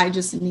 and I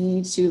just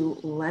need to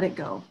let it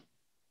go.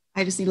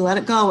 I just need to let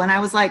it go. And I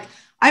was like,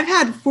 I've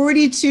had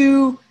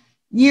 42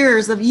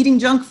 years of eating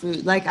junk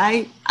food. Like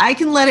I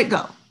can let it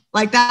go.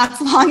 Like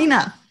that's long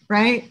enough,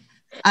 right?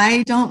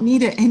 I don't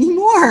need it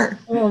anymore.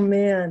 Oh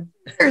man.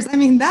 I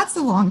mean, that's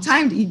a long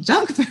time to eat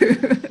junk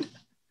food.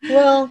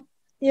 Well,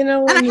 you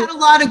know, and I had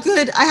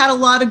a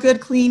lot of good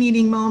clean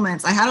eating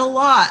moments. I had a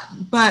lot,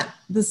 but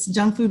this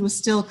junk food was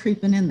still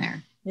creeping in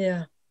there.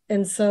 Yeah.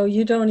 And so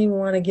you don't even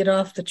want to get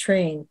off the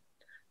train.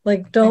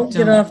 Like, don't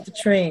get off the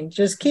train.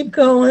 Just keep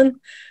going.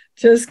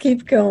 Just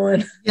keep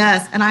going.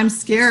 Yes. And I'm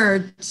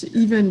scared to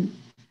even,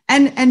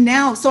 and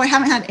now, so I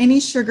haven't had any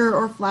sugar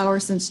or flour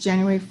since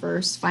January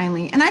 1st,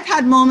 finally. And I've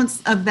had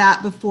moments of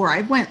that before.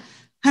 I went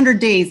 100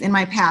 days in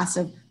my past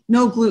of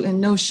no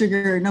gluten, no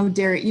sugar, no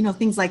dairy, you know,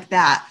 things like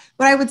that.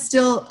 But I would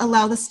still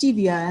allow the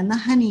stevia and the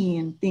honey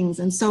and things.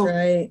 And so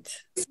 6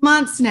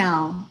 months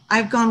now,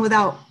 I've gone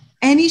without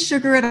any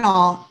sugar at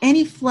all,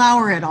 any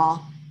flour at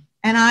all.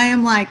 And I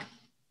am like,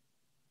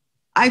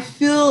 I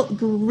feel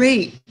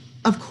great.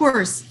 Of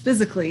course,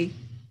 physically,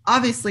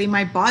 obviously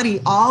my body,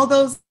 all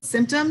those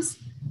symptoms,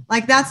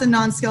 like that's a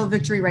non-scale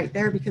victory right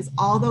there, because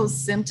all those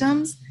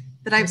symptoms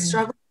that I've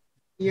struggled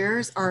with for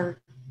years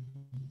are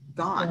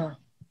gone.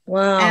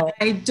 Wow. And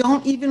I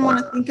don't even want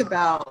to think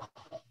about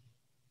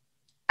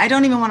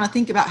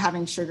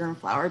having sugar and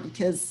flour,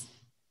 because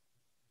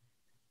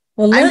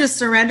I'm just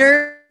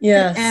surrendered.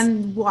 Yes.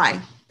 And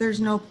why? There's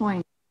no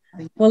point.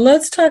 Well,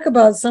 let's talk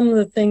about some of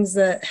the things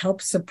that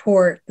help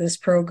support this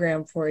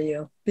program for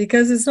you,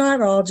 because it's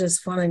not all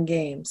just fun and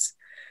games.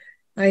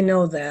 I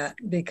know that,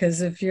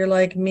 because if you're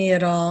like me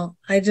at all,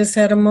 I just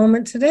had a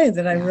moment today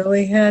that I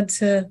really had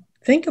to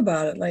think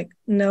about it. Like,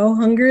 no,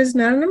 hunger is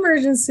not an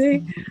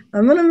emergency.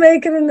 I'm going to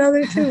make it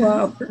another 2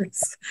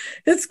 hours.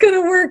 It's going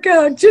to work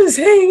out. Just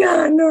hang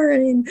on,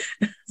 Noreen.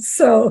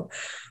 So,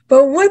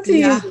 but what do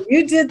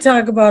you did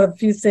talk about a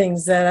few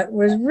things that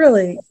was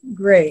really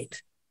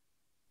great,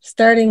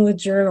 starting with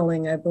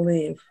journaling, I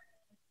believe.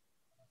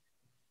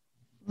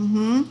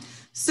 Mm-hmm.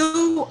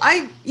 So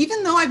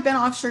even though I've been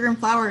off sugar and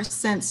flour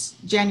since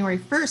January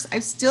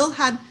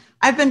 1st,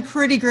 I've been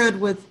pretty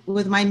good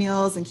with my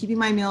meals and keeping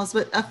my meals,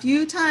 but a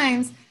few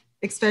times,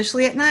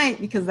 especially at night,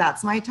 because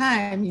that's my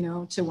time, you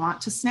know, to want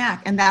to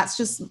snack. And that's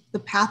just the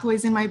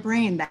pathways in my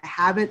brain, the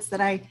habits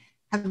that I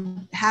have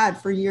had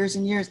for years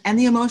and years, and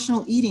the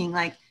emotional eating,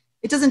 like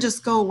it doesn't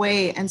just go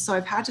away. And so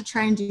I've had to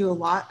try and do a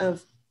lot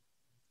of,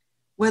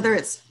 whether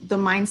it's the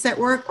mindset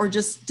work or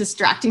just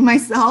distracting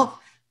myself,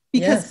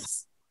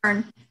 because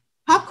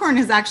popcorn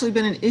has actually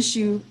been an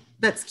issue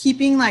that's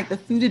keeping like the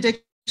food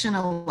addiction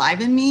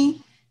alive in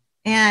me.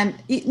 And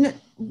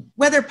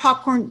whether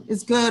popcorn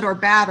is good or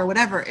bad or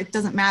whatever, it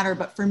doesn't matter.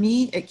 But for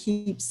me, it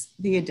keeps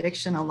the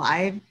addiction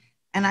alive.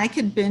 And I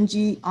could binge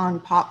eat on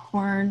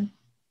popcorn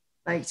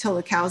like till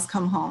the cows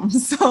come home.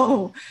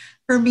 So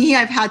for me,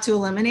 I've had to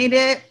eliminate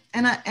it.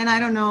 And I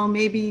don't know,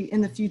 maybe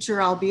in the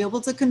future, I'll be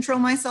able to control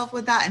myself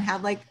with that and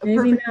have like a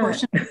perfect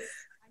portion. I'm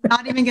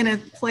not even going to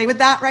play with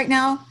that right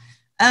now.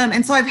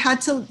 And so I've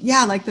had to,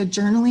 like the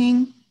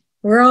journaling.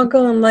 We're all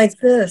going like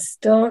this.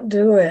 Don't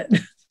do it.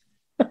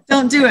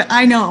 Don't do it.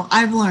 I know.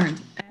 I've learned.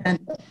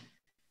 And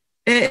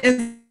it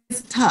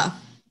is tough.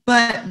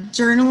 But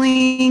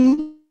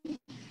journaling.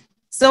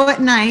 So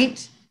at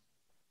night,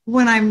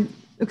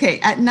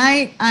 at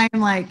night, I'm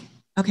like,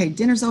 okay,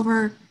 dinner's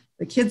over.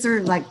 The kids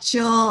are like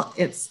chill.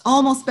 It's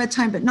almost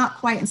bedtime, but not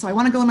quite. And so I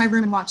want to go in my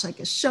room and watch like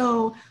a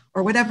show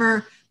or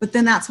whatever. But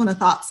then that's when the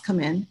thoughts come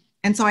in.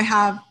 And so I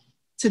have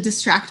to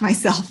distract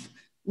myself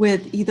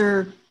with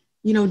either,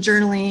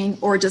 journaling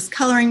or just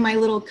coloring my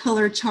little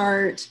color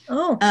chart.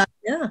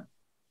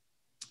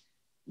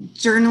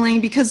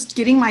 Journaling, because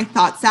getting my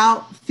thoughts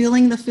out,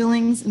 feeling the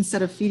feelings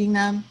instead of feeding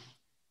them.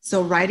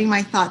 So writing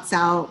my thoughts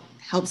out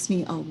helps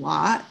me a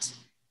lot.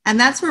 And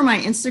that's where my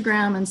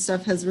Instagram and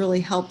stuff has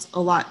really helped a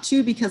lot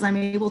too, because I'm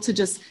able to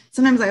just,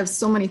 sometimes I have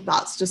so many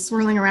thoughts just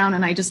swirling around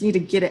and I just need to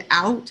get it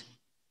out.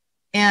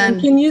 And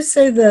And can you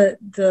say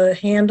the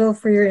handle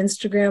for your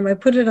Instagram? I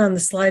put it on the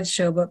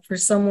slideshow, but for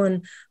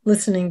someone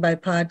listening by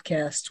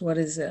podcast, what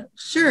is it?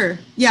 sure.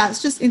 Yeah,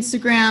 it's just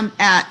Instagram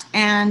at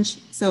Ange,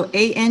 so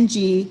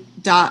ANG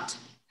dot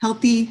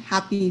healthy,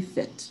 happy,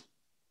 fit.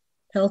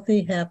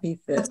 Healthy, happy,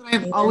 fit. That's what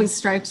I've always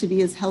strived to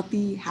be, is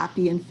healthy,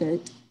 happy, and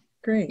fit.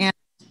 Great.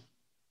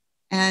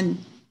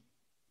 And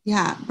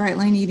yeah, Bright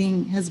Line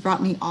Eating has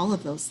brought me all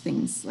of those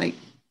things. Like,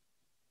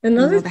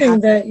 Another the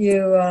thing that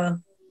happiness.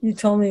 you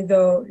told me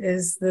though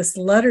is this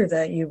letter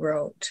that you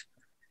wrote.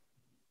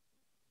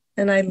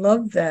 And I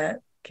love that.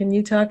 Can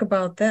you talk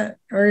about that?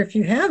 Or if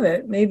you have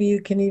it, maybe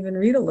you can even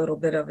read a little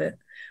bit of it.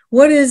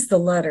 What is the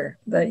letter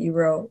that you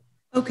wrote?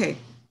 Okay.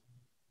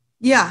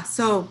 Yeah.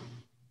 So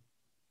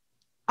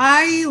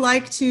I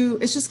like to,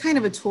 it's just kind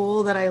of a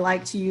tool that I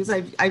like to use.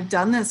 I've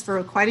done this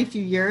for quite a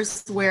few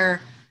years,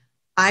 where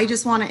I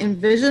just want to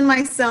envision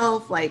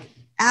myself like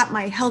at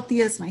my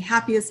healthiest, my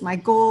happiest, my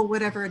goal,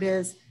 whatever it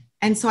is.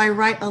 And so I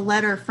write a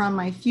letter from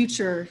my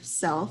future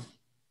self,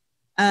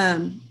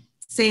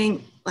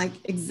 saying like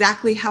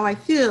exactly how I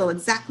feel,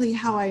 exactly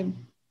how I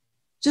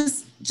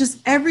just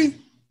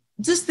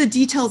the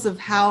details of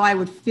how I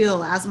would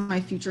feel as my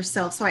future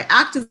self. So I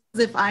act as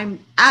if I'm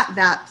at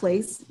that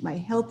place, my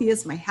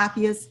healthiest, my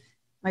happiest,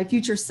 my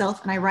future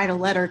self, and I write a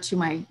letter to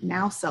my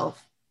now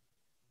self.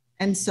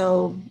 And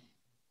so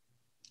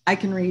I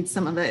can read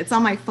some of it. It's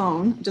on my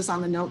phone, just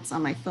on the notes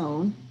on my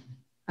phone.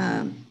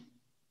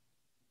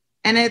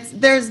 And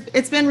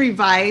it's been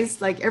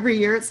revised, like every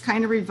year it's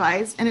kind of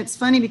revised. And it's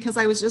funny because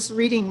I was just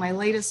reading my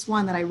latest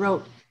one that I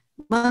wrote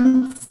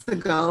months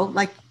ago,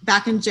 like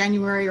back in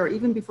January or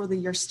even before the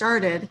year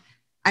started.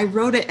 I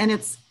wrote it, and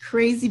it's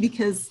crazy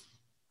because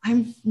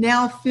I'm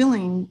now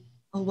feeling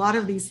a lot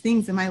of these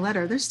things in my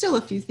letter. There's still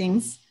a few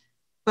things,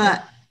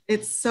 but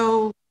it's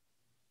so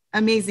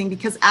amazing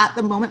because at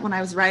the moment when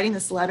I was writing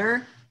this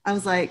letter, I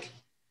was like,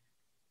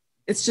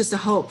 it's just a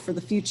hope for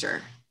the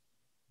future.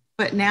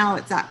 But now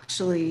it's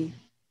actually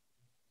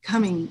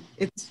coming.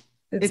 It's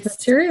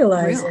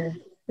materializing. real.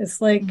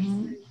 It's like,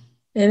 and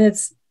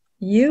it's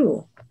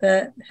you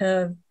that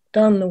have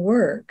done the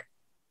work.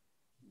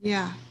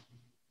 Yeah.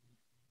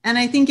 And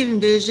I think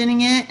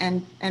envisioning it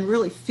and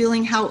really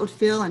feeling how it would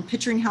feel and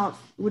picturing how it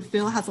would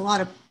feel has a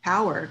lot of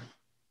power.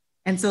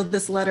 And so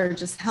this letter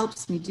just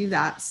helps me do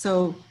that.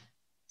 So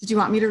did you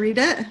want me to read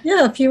it?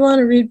 Yeah, if you want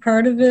to read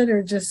part of it,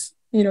 or just,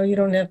 you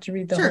don't have to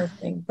read the whole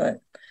thing,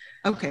 but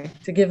okay,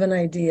 to give an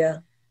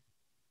idea.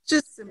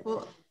 Just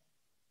simple.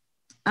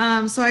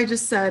 So I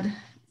just said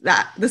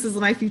that this is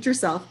my future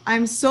self.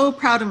 I'm so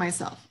proud of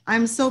myself.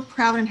 I'm so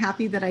proud and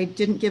happy that I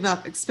didn't give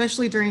up,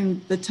 especially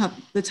during the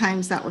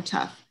times that were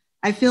tough.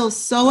 I feel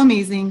so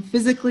amazing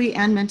physically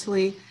and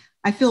mentally.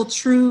 I feel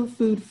true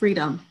food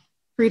freedom,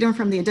 freedom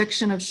from the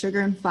addiction of sugar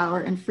and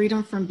flour, and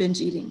freedom from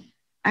binge eating.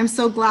 I'm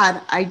so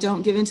glad I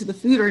don't give into the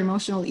food or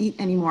emotional eat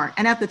anymore.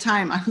 And at the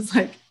time I was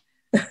like,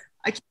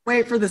 I can't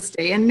wait for this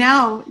day. And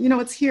now,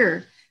 it's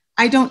here.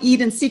 I don't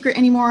eat in secret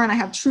anymore, and I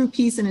have true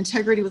peace and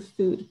integrity with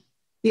food.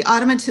 The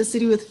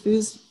automaticity with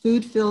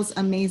food feels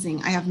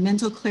amazing. I have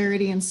mental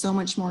clarity and so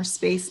much more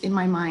space in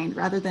my mind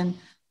rather than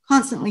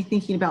constantly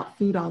thinking about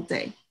food all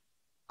day.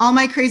 All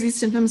my crazy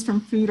symptoms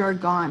from food are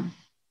gone.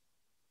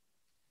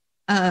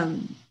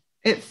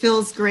 It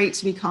feels great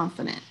to be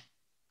confident.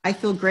 I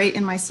feel great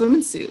in my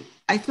swimming suit.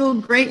 I feel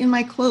great in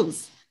my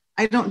clothes.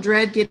 I don't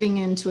dread getting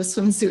into a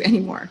swimsuit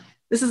anymore.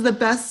 This is the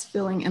best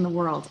feeling in the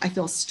world. I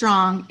feel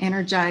strong,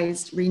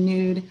 energized,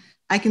 renewed.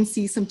 I can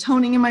see some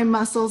toning in my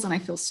muscles, and I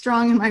feel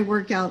strong in my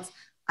workouts.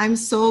 I'm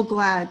so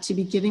glad to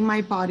be giving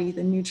my body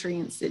the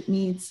nutrients it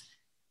needs.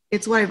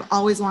 It's what I've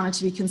always wanted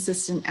to be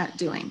consistent at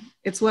doing.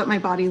 It's what my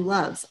body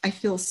loves. I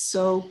feel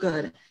so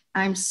good.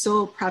 I'm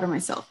so proud of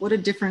myself. What a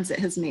difference it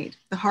has made.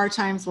 The hard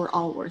times were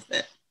all worth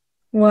it.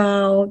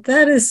 Wow,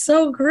 that is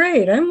so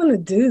great. I'm going to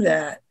do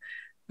that.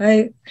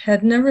 I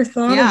had never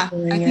thought of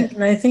doing it.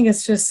 And I think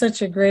it's just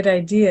such a great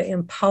idea,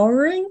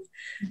 empowering,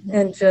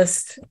 and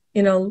just,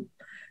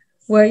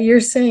 what you're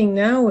saying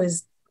now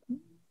is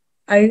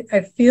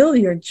I feel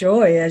your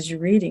joy as you're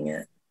reading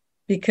it,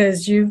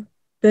 because you've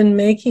been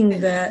making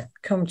that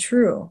come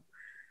true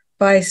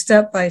by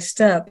step,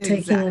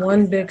 taking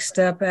one big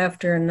step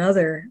after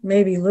another,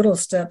 maybe little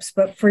steps.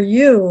 But for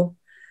you,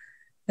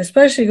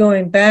 especially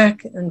going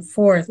back and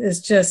forth,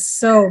 is just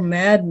so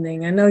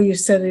maddening. I know you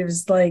said it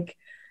was like,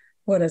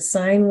 a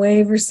sine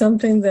wave or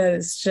something, that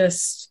is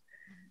just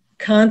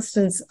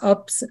constant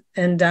ups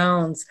and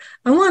downs.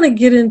 I want to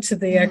get into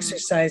the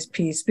exercise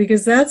piece,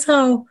 because that's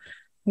how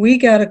we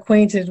got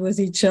acquainted with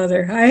each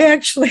other. I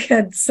actually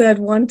had said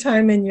one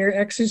time in your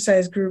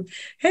exercise group,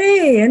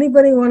 hey,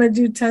 anybody want to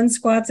do 10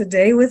 squats a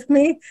day with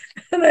me?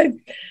 And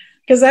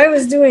because I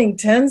was doing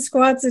 10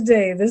 squats a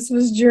day. This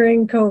was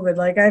during COVID.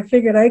 Like, I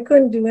figured I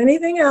couldn't do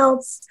anything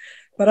else,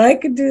 but I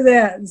could do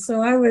that. And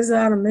so I was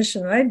on a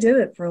mission. I did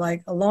it for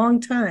like a long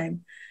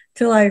time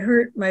till I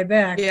hurt my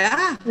back.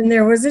 Yeah. And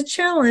there was a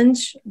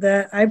challenge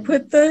that I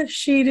put the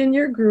sheet in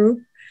your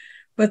group,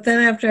 but then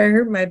after I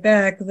hurt my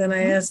back, then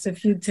I asked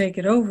if you'd take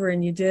it over,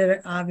 and you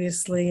did,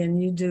 obviously,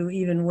 and you do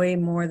even way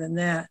more than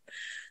that.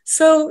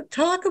 So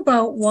talk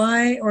about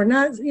why, or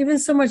not even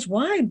so much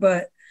why,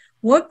 but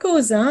what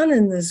goes on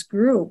in this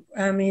group.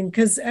 I mean,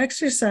 because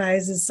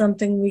exercise is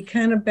something we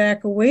kind of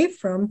back away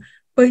from,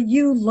 but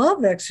you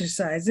love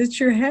exercise. It's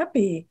your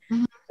happy,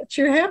 it's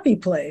your happy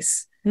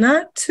place,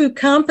 not to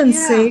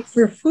compensate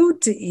for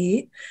food to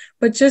eat,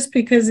 but just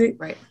because it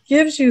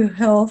gives you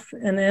health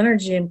and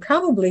energy. And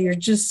probably you're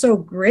just so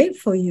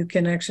grateful you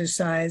can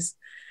exercise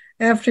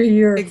after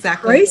your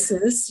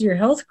crisis, your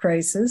health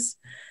crisis,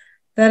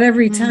 that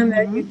every time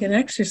that you can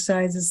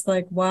exercise, it's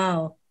like,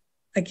 wow,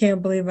 I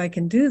can't believe I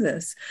can do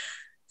this.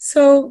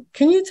 So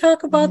can you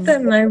talk about that?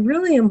 And I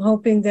really am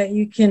hoping that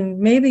you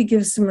can maybe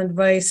give some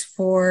advice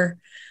for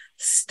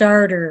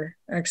starter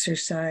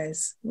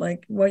exercise,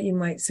 like what you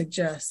might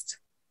suggest,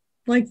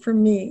 like for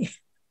me.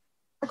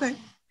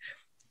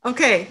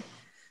 Okay.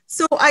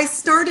 So I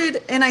started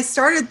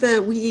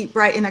the We Eat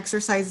Bright and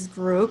Exercise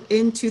group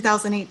in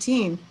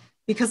 2018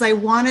 because I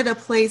wanted a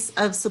place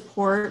of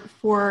support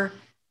for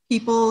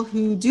people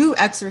who do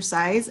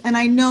exercise. And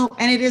I know,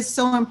 and it is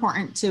so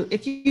important to,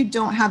 if you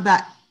don't have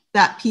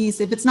that piece,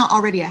 if it's not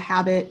already a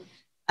habit,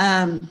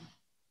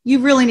 you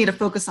really need to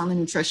focus on the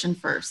nutrition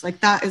first. Like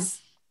that is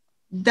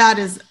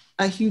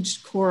a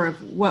huge core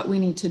of what we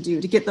need to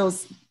do to get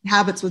those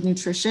habits with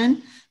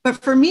nutrition. But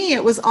for me,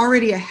 it was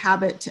already a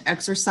habit to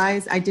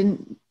exercise. It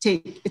didn't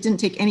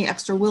take any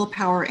extra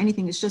willpower or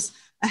anything. It's just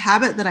a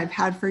habit that I've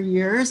had for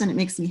years, and it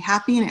makes me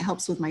happy, and it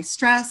helps with my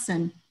stress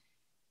and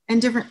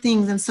different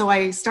things. And so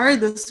I started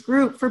this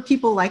group for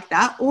people like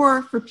that,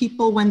 or for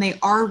people when they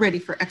are ready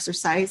for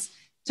exercise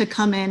to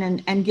come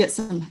in and get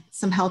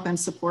some help and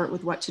support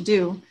with what to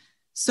do.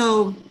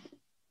 So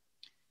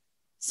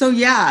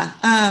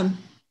yeah.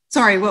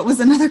 Sorry, what was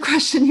another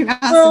question you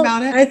asked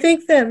about it? I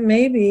think that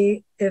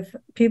maybe if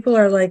people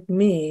are like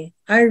me,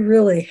 I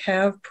really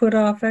have put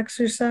off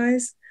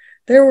exercise.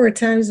 There were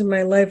times in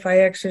my life I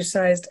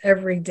exercised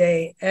every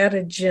day at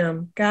a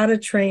gym, got a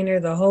trainer,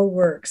 the whole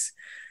works.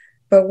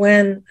 But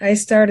when I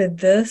started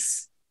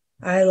this,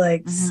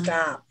 I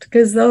stopped,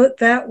 because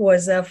that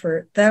was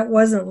effort. That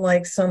wasn't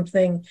like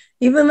something,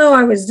 even though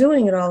I was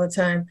doing it all the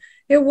time,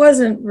 it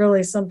wasn't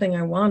really something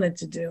I wanted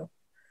to do.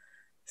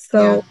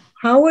 So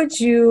how would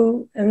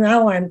you, and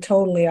now I'm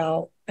totally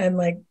out, I'm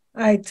like,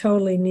 I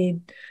totally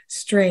need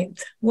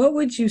strength. What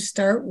would you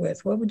start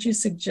with? What would you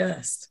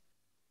suggest?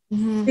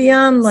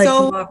 Beyond like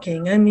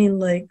walking, I mean,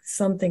 like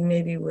something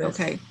maybe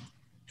with.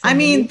 I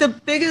mean, the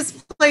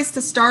biggest place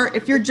to start,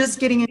 if you're just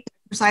getting into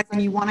exercise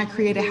and you want to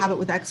create a habit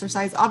with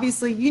exercise,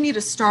 obviously you need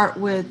to start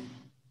with,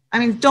 I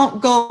mean,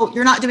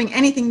 you're not doing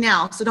anything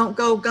now, so don't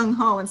go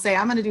gung-ho and say,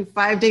 I'm going to do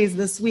 5 days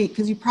this week,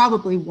 because you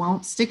probably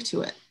won't stick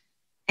to it.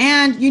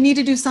 And you need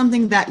to do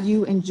something that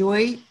you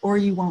enjoy, or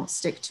you won't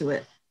stick to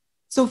it.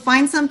 So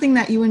find something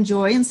that you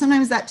enjoy, and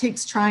sometimes that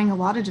takes trying a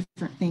lot of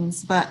different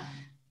things, but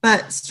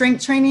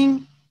strength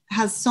training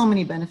has so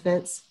many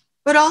benefits.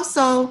 But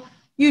also,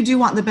 you do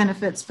want the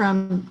benefits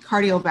from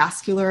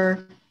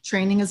cardiovascular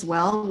training as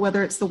well,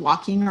 whether it's the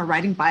walking or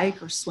riding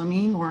bike or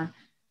swimming or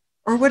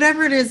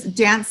whatever it is,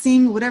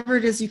 dancing, whatever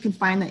it is you can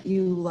find that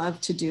you love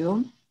to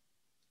do.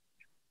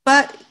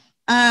 But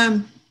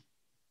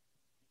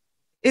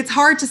it's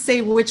hard to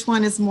say which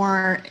one is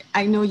more.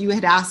 I know you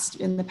had asked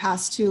in the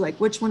past too, like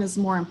which one is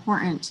more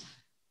important.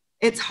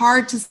 It's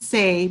hard to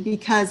say,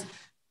 because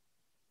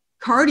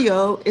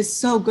cardio is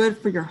so good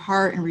for your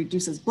heart and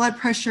reduces blood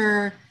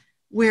pressure,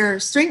 where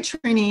strength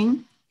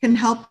training can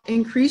help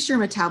increase your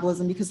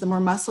metabolism, because the more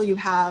muscle you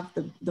have,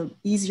 the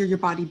easier your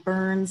body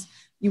burns.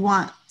 You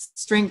want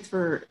strength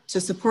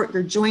to support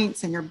your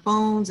joints and your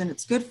bones, and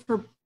it's good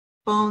for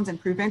bones and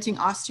preventing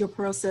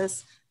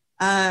osteoporosis.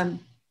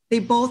 They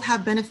both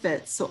have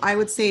benefits. So I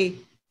would say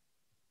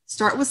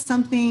start with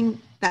something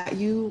that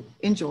you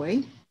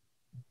enjoy.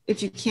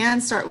 If you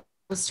can start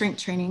with strength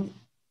training,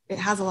 it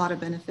has a lot of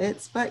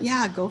benefits. But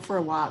yeah, go for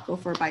a walk, go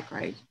for a bike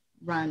ride,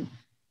 run.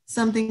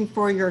 Something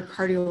for your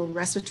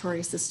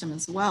cardiorespiratory system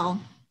as well.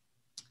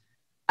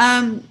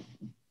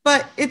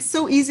 But it's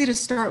so easy to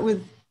start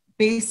with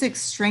basic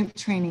strength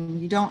training.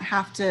 You don't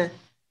have to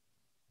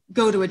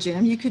go to a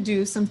gym. You could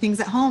do some things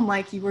at home,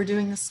 like you were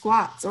doing the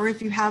squats, or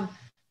if you have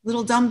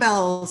little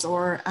dumbbells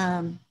or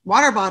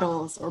water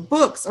bottles or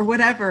books or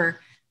whatever,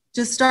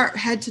 just start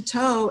head to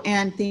toe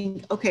and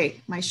think,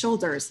 okay, my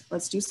shoulders,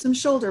 let's do some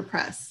shoulder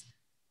press.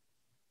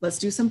 Let's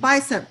do some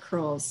bicep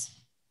curls.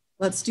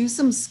 Let's do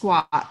some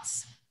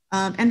squats.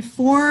 And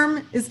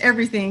form is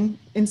everything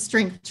in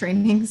strength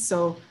training.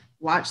 So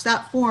watch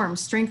that form,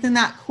 strengthen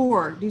that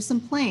core, do some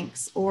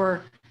planks,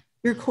 or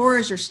your core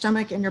is your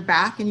stomach and your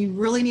back, and you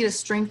really need to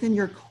strengthen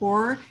your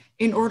core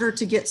in order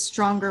to get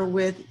stronger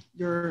with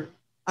your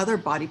other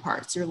body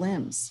parts, your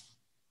limbs.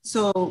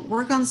 So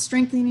work on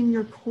strengthening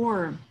your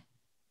core.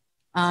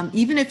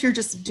 Even if you're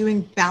just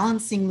doing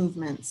balancing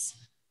movements,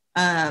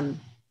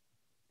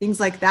 things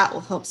like that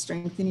will help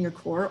strengthen your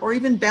core, or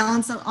even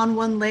balance on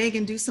one leg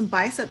and do some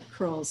bicep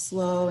curls,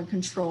 slow and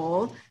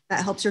controlled.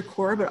 That helps your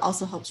core, but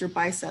also helps your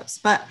biceps.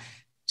 But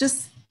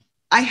just,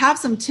 I have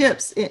some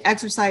tips,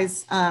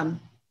 exercise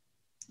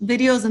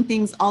videos and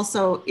things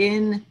also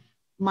in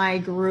my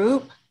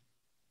group,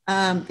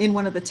 in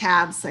one of the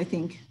tabs, I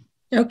think.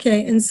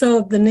 Okay, and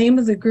so the name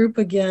of the group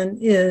again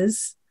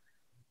is?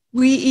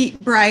 We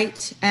Eat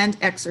Bright and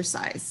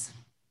Exercise.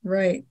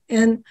 Right.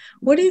 And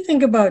what do you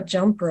think about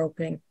jump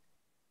roping?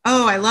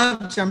 Oh, I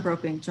love jump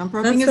roping. Jump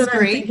roping That's is what I'm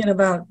great. thinking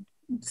about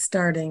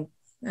starting,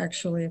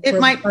 actually. It For the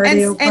might,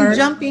 cardio and part.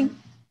 jumping,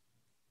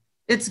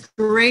 it's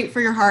great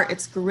for your heart.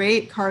 It's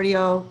great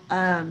cardio.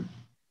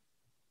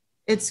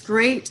 It's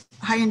great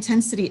high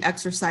intensity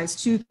exercise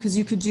too, because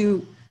you could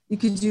do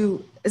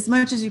as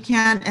much as you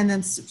can and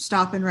then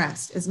stop and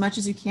rest. As much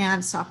as you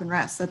can, stop and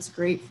rest. That's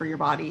great for your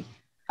body.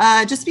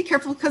 Just be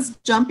careful, because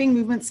jumping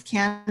movements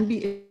can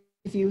be,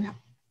 if you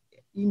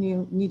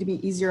need to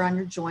be easier on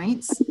your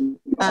joints.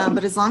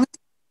 But as long as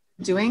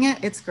you're doing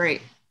it, it's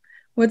great.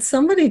 What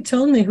somebody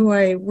told me who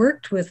I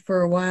worked with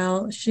for a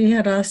while, she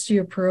had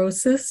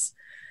osteoporosis,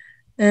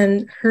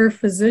 and her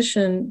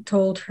physician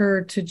told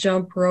her to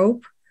jump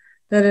rope,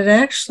 that it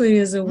actually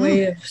is a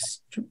way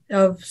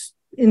of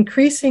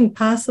increasing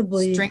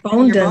possibly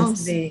bone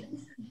density.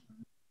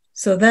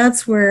 So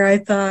that's where I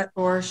thought,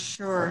 for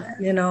sure,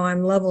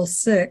 I'm level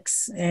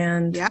 6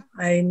 and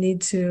I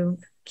need to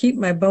keep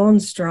my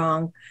bones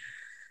strong.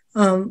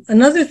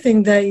 Another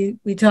thing that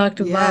we talked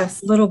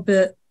about a little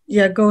bit.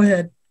 Yeah, go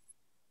ahead.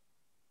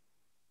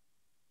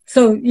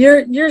 So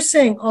you're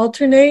saying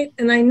alternate,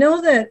 and I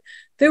know that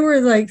there were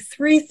like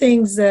 3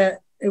 things,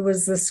 that it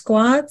was the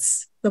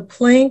squats, the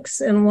planks,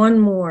 and one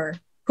more,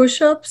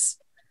 push-ups.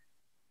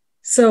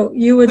 So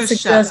you would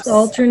suggest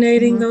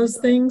alternating those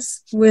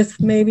things with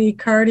maybe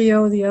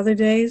cardio the other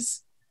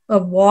days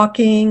of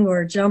walking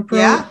or jump rope?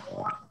 Yeah.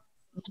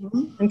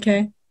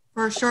 Okay.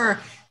 For sure.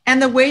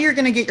 And the way you're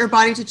going to get your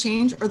body to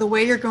change, or the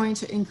way you're going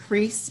to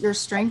increase your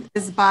strength,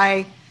 is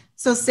by,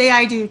 so say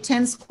I do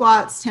 10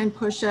 squats, 10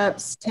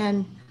 push-ups,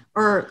 10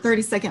 or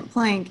 30-second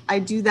plank. I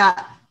do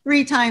that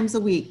 3 times a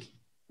week.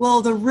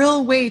 Well, the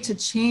real way to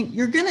change,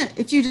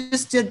 if you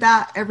just did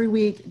that every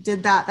week,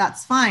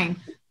 that's fine.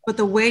 But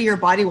the way your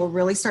body will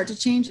really start to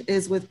change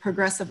is with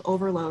progressive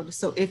overload.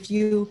 So if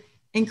you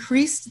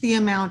increase the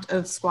amount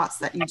of squats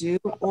that you do,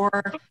 or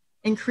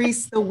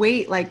increase the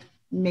weight, like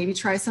maybe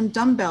try some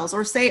dumbbells,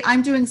 or say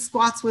I'm doing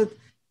squats with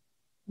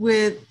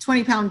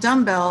 20-pound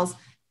dumbbells.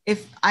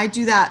 If I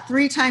do that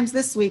 3 times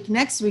this week,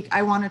 next week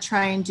I want to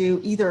try and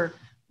do either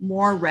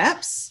more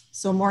reps,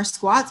 so more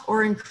squats,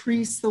 or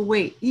increase the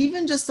weight,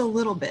 even just a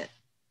little bit.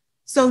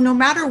 So no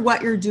matter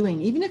what you're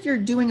doing, even if you're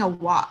doing a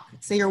walk,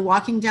 say you're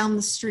walking down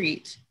the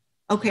street,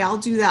 okay, I'll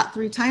do that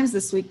 3 times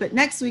this week, but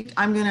next week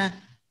I'm going to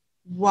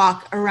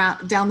walk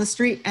around down the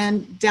street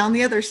and down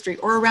the other street,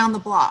 or around the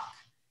block.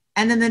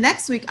 And then the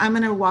next week I'm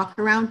going to walk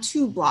around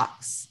 2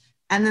 blocks.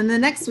 And then the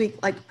next week,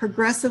 like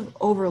progressive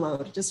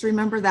overload. Just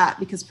remember that,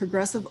 because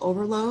progressive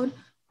overload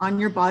on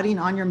your body and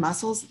on your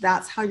muscles,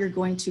 that's how you're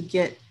going to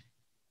get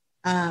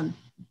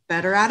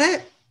better at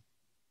it.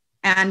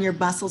 And your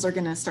muscles are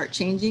going to start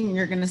changing, and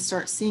you're going to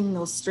start seeing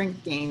those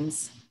strength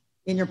gains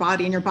in your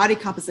body, and your body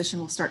composition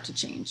will start to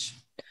change.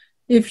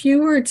 If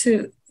you were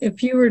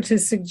to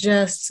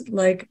suggest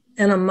like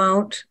an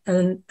amount,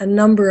 a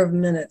number of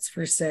minutes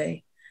per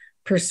se,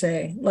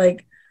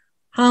 like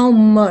how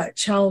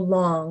much, how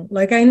long?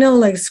 Like I know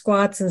like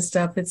squats and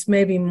stuff, it's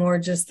maybe more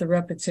just the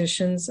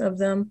repetitions of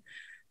them,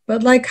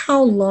 but like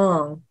how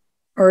long,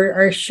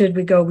 or should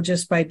we go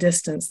just by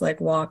distance, like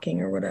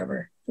walking or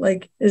whatever?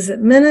 Like, is it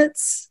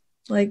minutes?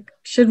 Like,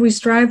 should we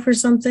strive for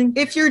something?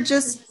 If you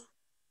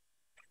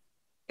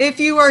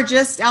are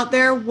just out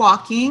there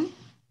walking,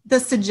 the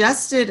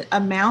suggested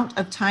amount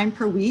of time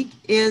per week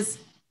is,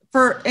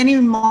 for any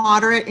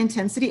moderate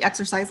intensity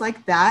exercise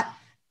like that,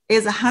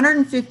 is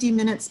 150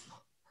 minutes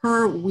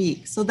per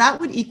week. So that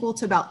would equal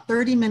to about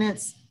 30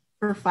 minutes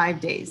for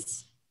 5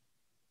 days.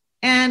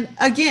 And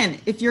again,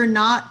 if you're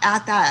not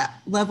at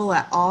that level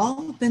at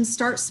all, then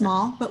start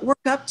small, but work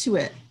up to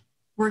it,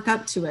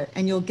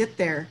 and you'll get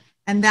there.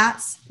 And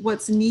that's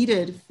what's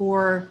needed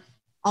for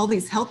all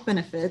these health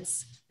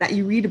benefits that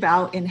you read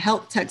about in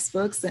health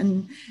textbooks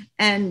and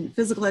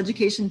physical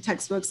education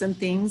textbooks and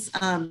things.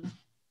 I'll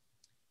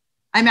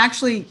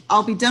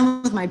be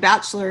done with my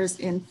bachelor's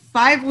in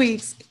 5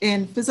 weeks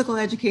in physical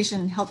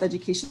education and health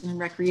education and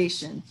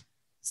recreation.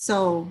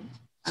 So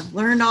I've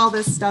learned all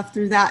this stuff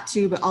through that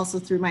too, but also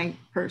through my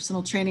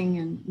personal training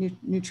and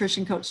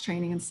nutrition coach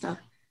training and stuff.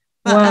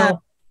 But,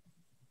 wow,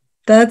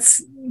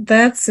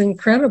 that's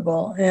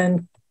incredible.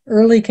 And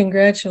early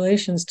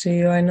congratulations to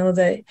you. I know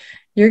that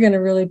you're going to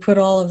really put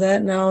all of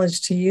that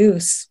knowledge to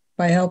use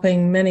by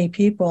helping many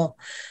people.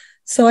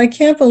 So I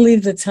can't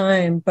believe the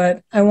time,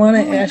 but I want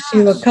to ask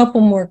you a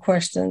couple more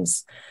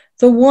questions.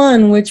 The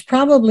one, which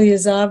probably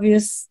is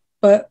obvious,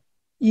 but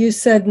you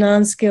said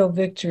non-scale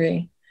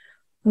victory.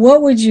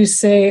 what would you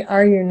say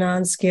are your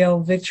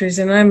non-scale victories?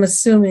 And I'm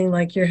assuming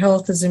like your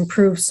health has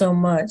improved so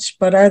much,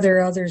 but are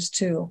there others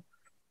too?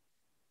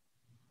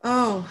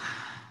 Oh,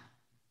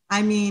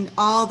 I mean,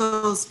 all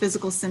those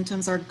physical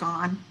symptoms are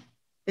gone.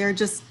 They're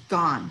just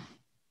gone.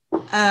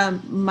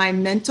 My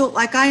mental,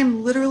 like I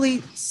am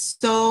literally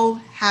so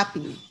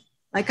happy.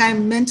 Like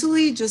I'm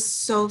mentally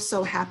just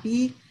so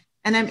happy.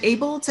 And I'm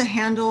able to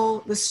handle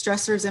the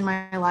stressors in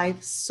my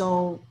life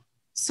so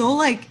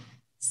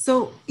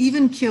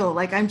even kill.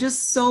 Like I'm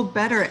just so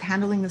better at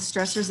handling the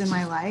stressors in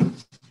my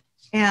life.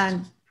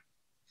 And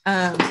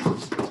um,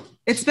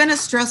 it's been a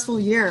stressful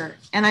year.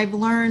 And I've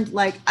learned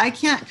like I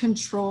can't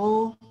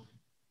control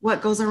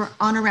what goes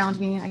on around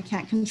me. I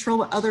can't control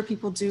what other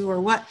people do or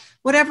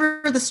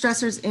whatever the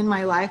stressors in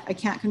my life I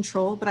can't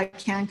control, but I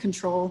can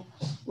control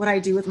what I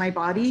do with my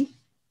body.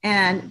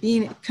 And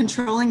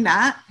controlling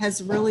that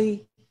has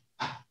really,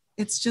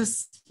 it's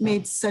just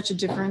made such a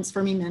difference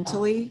for me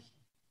mentally.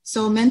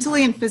 So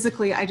mentally and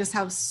physically, I just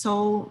have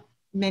so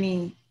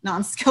many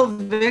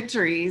non-skilled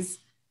victories,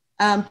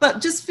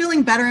 but just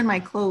feeling better in my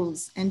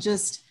clothes and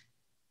just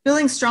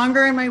feeling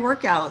stronger in my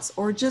workouts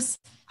or just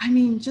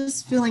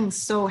feeling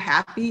so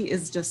happy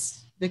is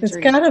just It's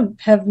victory. got to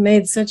have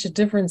made such a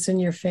difference in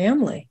your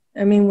family.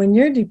 I mean, when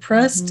you're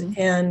depressed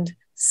and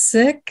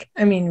sick,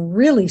 I mean,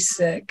 really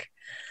sick,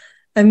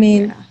 I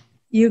mean, Yeah.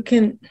 you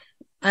can,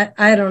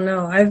 I don't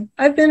know.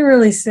 I've been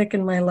really sick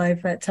in my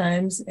life at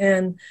times,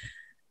 and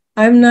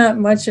I'm not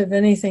much of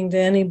anything to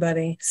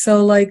anybody.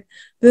 So like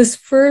this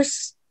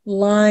first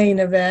line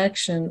of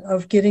action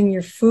of getting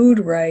your food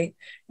right,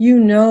 you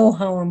know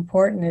how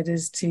important it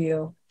is to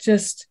you.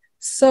 Just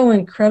so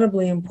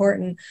incredibly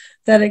important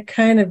that it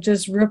kind of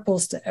just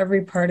ripples to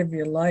every part of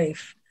your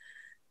life.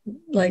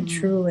 Like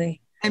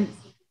truly. And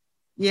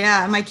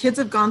yeah, my kids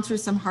have gone through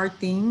some hard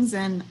things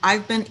and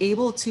I've been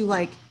able to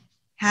like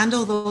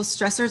handle those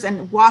stressors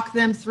and walk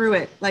them through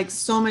it like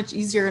so much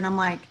easier. And I'm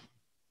like,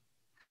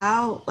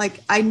 how,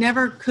 like, I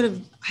never could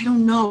have, I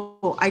don't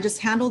know. I just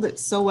handled it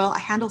so well. I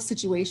handle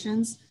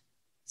situations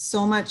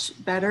so much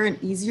better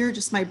and easier.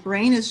 Just my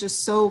brain is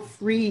just so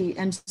free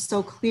and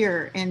so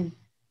clear. And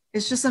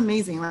it's just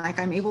amazing. Like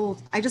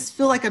I just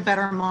feel like a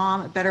better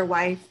mom, a better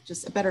wife,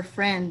 just a better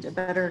friend, a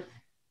better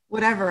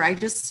whatever. I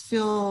just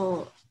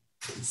feel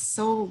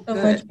so So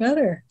good. much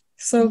better.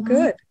 So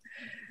good.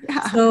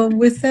 Yeah. So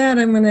with that,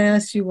 I'm going to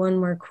ask you one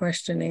more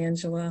question,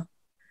 Angela.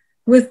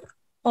 With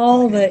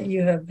all that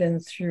you have been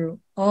through,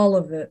 all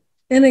of it,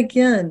 and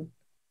again,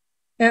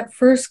 at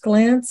first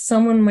glance,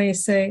 someone may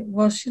say,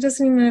 well, she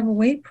doesn't even have a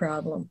weight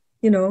problem.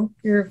 You know,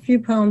 you're a few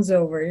pounds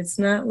over. It's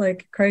not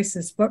like a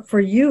crisis. But for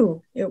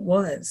you, it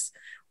was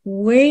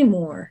way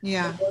more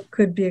than what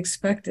could be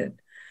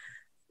expected.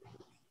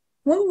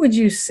 What would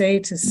you say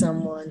to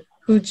someone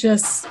who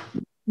just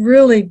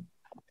really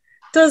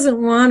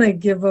doesn't want to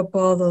give up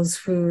all those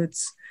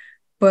foods,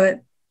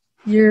 but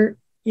you're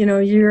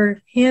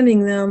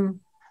handing them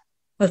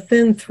a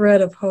thin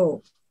thread of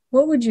hope?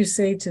 What would you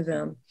say to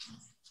them?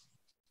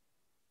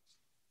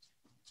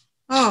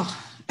 Oh,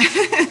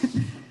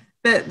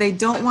 that they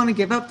don't want to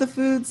give up the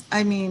foods.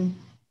 I mean,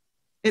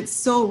 it's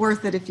so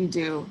worth it if you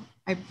do.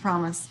 I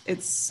promise.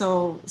 It's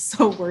so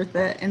worth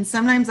it. And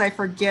sometimes I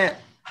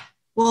forget.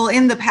 Well,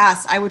 in the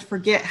past, I would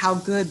forget how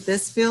good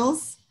this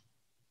feels.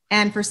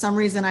 And for some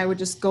reason, I would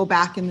just go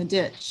back in the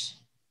ditch.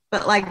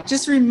 But like,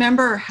 just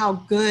remember how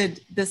good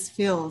this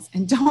feels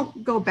and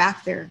don't go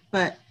back there.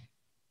 But,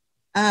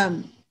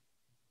 what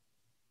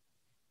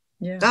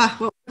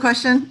was the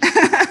question?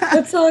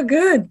 That's all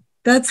good.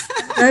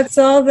 That's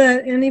all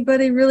that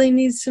anybody really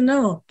needs to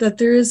know, that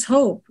there is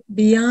hope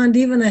beyond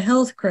even a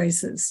health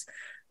crisis.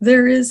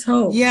 There is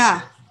hope.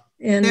 Yeah,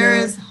 and there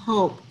is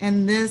hope.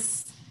 And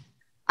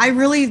I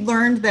really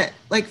learned that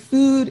like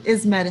food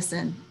is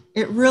medicine.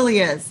 It really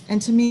is.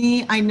 And to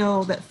me, I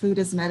know that food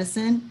is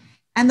medicine.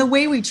 And the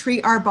way we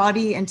treat our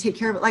body and take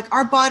care of it, like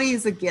our body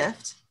is a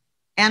gift.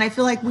 And I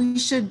feel like we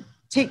should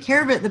take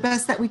care of it the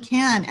best that we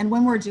can. And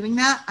when we're doing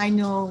that, I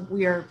know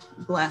we are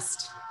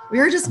blessed. We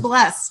are just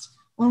blessed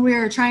when we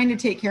are trying to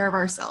take care of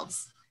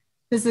ourselves,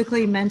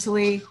 physically,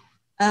 mentally.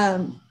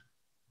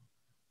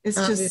 It's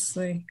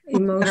obviously, just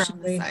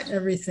emotionally,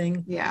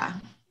 everything. Yeah.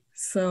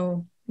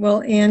 So,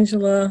 well,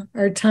 Angela,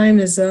 our time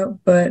is up,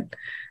 but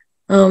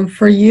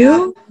for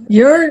you,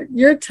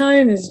 your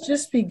time is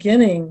just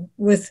beginning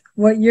with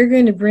what you're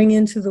going to bring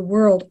into the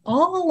world.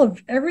 All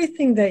of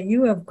everything that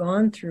you have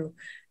gone through,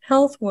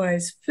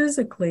 health-wise,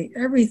 physically,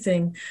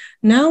 everything.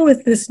 Now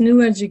with this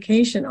new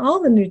education,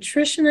 all the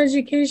nutrition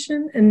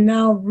education, and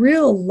now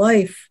real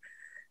life,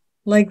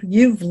 like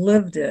you've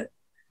lived it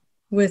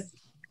with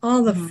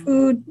all the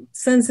food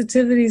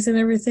sensitivities and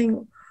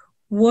everything.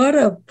 What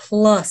a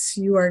plus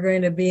you are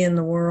going to be in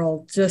the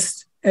world,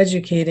 just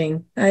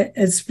educating.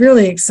 It's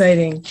really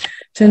exciting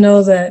to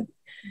know that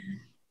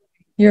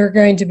you're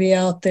going to be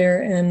out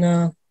there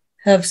and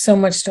have so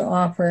much to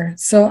offer.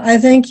 So I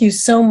thank you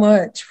so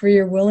much for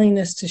your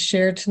willingness to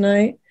share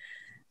tonight.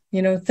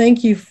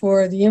 Thank you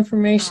for the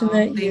information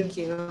that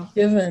you've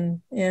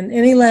given. And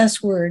any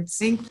last words?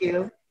 Thank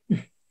you.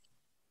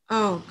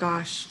 Oh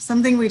gosh,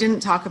 something we didn't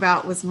talk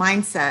about was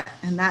mindset,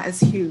 and that is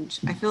huge.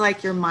 I feel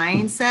like your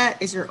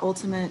mindset is your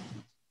ultimate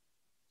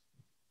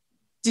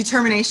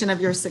determination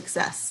of your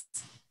success.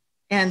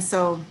 And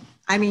so,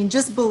 I mean,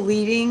 just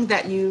believing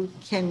that you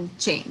can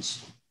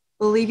change,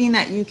 believing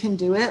that you can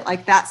do it,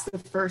 like that's the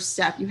first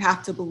step. You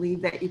have to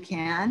believe that you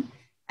can.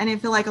 And I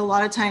feel like a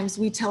lot of times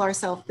we tell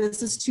ourselves,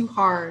 this is too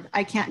hard,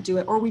 I can't do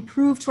it. Or we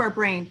prove to our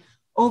brain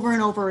over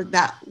and over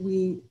that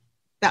we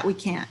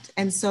can't.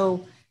 And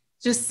so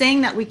just saying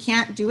that we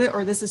can't do it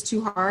or this is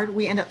too hard,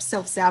 we end up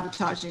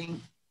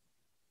self-sabotaging.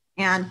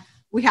 And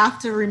we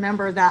have to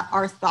remember that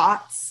our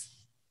thoughts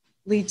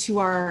lead to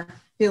our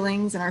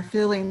feelings, and our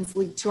feelings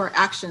lead to our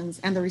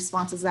actions and the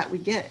responses that we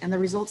get and the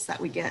results that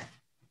we get.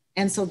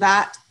 And so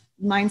that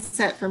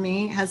mindset for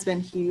me has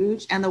been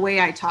huge. And the way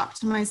I talk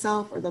to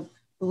myself, or the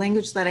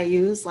language that I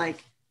use,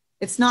 like,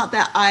 it's not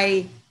that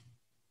I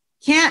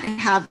can't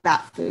have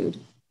that food,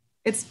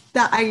 it's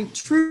that I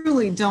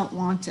truly don't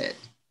want it,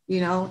 you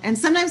know. And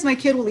sometimes my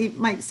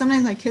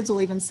kids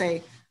will even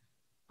say,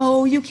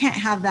 oh, you can't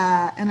have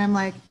that. And I'm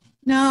like,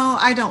 no,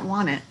 I don't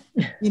want it.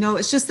 You know,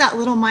 it's just that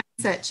little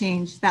mindset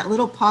change, that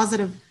little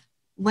positive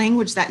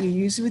language that you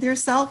use with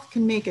yourself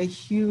can make a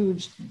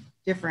huge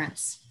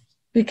difference.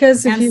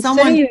 Because if you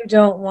say you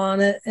don't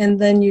want it and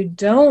then you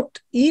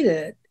don't eat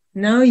it,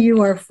 now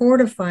you are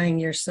fortifying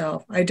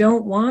yourself. I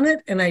don't want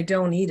it and I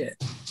don't eat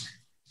it.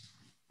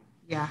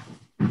 Yeah.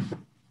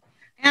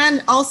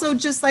 And also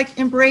just like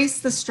embrace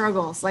the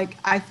struggles. Like,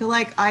 I feel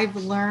like I've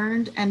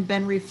learned and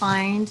been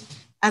refined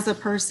as a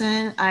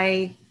person.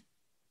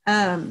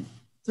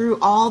 Through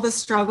all the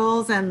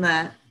struggles and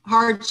the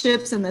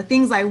hardships and the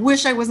things I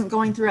wish I wasn't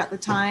going through at the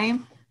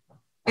time,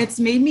 it's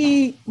made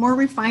me more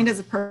refined as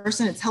a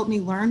person. It's helped me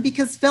learn,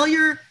 because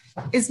failure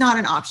is not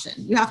an option.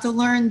 You have to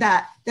learn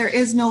that there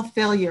is no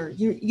failure.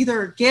 You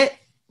either get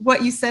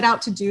what you set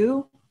out to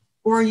do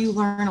or you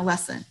learn a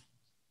lesson.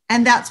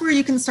 And that's where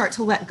you can start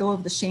to let go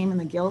of the shame and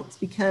the guilt,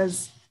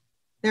 because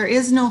there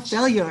is no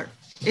failure.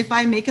 If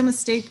I make a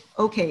mistake,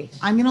 okay,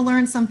 I'm going to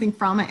learn something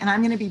from it and I'm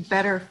going to be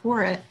better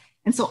for it.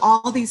 And so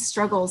all these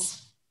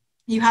struggles,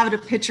 you have a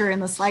picture in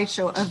the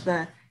slideshow of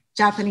the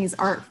Japanese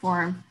art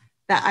form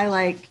that I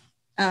like,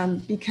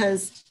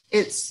 because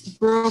it's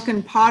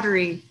broken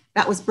pottery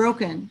that was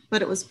broken,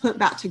 but it was put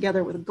back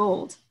together with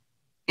gold.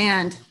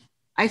 And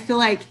I feel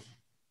like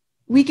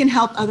we can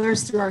help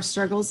others through our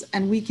struggles,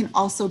 and we can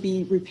also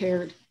be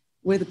repaired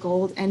with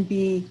gold and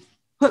be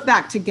put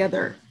back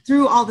together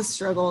through all the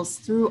struggles,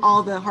 through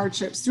all the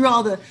hardships, through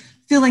all the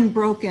feeling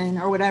broken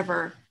or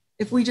whatever.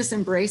 If we just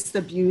embrace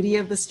the beauty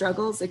of the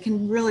struggles, it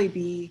can really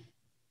be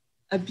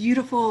a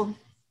beautiful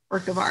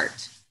work of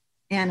art.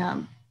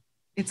 And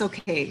it's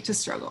okay to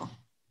struggle.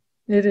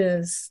 It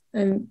is.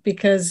 And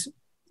because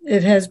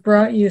it has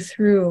brought you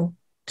through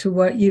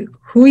to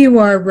who you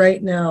are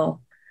right now,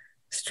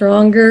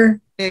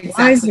 stronger,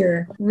 exactly,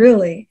 wiser,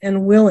 really,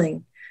 and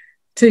willing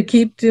to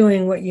keep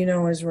doing what you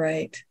know is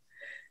right.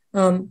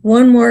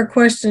 One more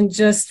question,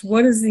 just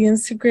what is the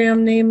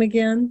Instagram name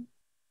again?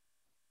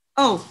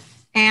 Oh,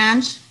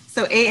 Ange,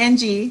 so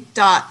ANG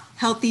dot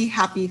healthy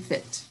happy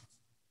fit.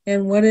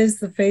 And what is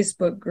the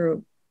Facebook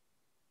group?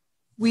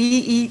 We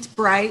Eat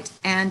Bright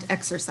and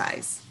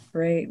Exercise.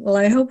 Great. Well,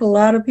 I hope a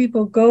lot of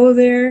people go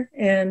there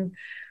and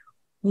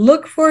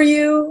look for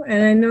you.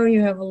 And I know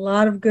you have a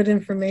lot of good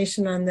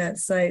information on that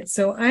site.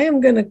 So I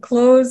am going to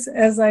close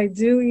as I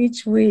do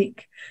each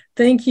week.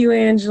 Thank you,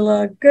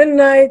 Angela. Good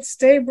night.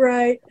 Stay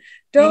bright.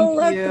 Don't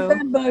let the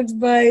bed bugs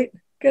bite.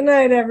 Good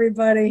night,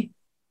 everybody.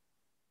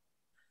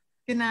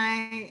 Good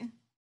night.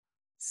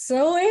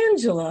 So,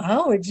 Angela,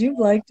 how would you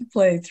like to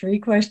play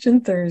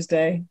 3-Question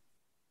Thursday?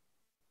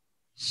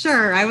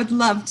 Sure, I would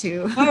love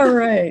to. All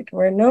right,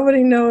 where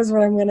nobody knows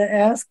what I'm going to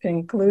ask,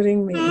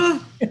 including me.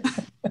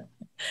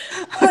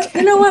 Okay.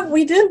 You know what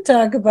we didn't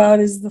talk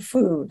about is the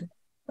food.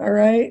 All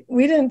right,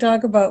 we didn't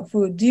talk about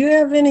food. Do you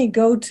have any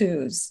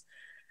go-tos?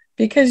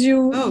 Because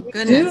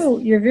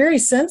you're very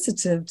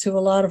sensitive to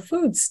a lot of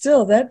food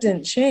still. That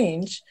didn't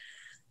change.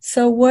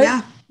 So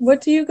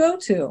what do you go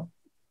to?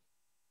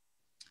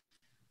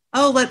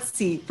 Oh, let's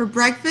see. For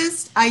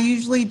breakfast,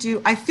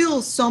 I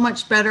feel so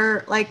much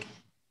better like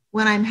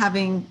when I'm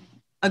having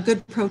a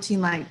good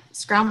protein, like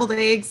scrambled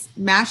eggs,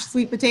 mashed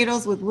sweet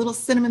potatoes with little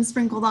cinnamon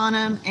sprinkled on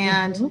them,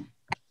 and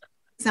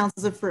 6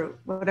 ounces of fruit,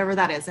 whatever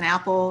that is, an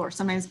apple or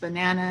sometimes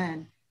banana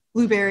and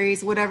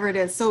blueberries, whatever it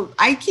is. So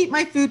I keep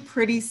my food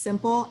pretty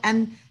simple,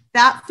 and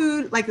that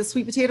food, like the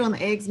sweet potato and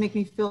the eggs, make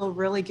me feel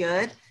really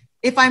good.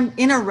 If I'm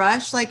in a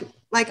rush, like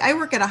I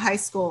work at a high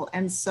school,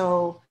 and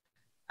so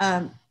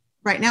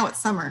right now it's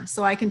summer,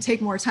 so I can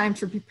take more time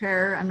to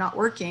prepare. I'm not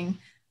working.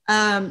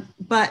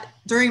 But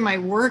during my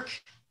work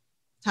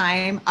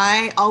time,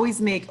 I always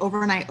make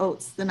overnight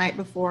oats the night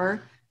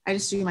before. I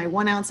just do my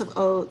 1 ounce of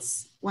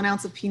oats, 1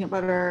 ounce of peanut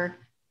butter,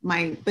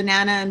 my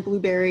banana and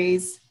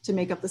blueberries to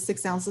make up the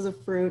 6 ounces of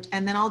fruit.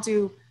 And then I'll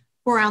do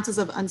 4 ounces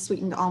of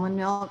unsweetened almond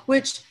milk,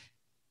 which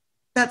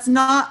that's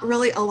not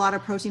really a lot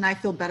of protein. I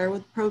feel better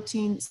with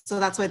protein. So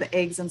that's why the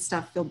eggs and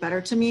stuff feel better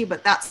to me.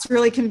 But that's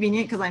really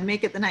convenient because I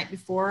make it the night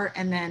before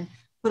and then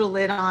put a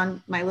lid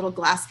on my little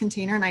glass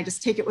container and I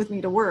just take it with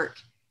me to work.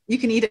 You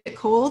can eat it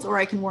cold or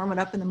I can warm it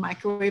up in the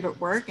microwave at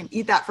work and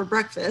eat that for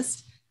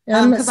breakfast.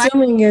 I'm Because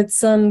assuming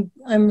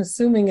I'm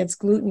assuming it's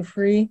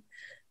gluten-free.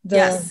 The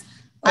yes,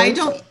 I oats.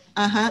 don't,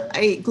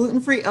 I eat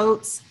gluten-free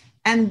oats.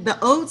 And the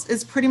oats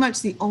is pretty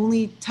much the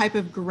only type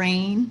of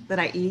grain that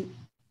I eat.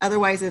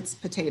 Otherwise, it's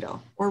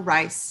potato or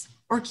rice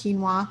or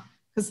quinoa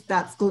because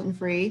that's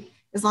gluten-free.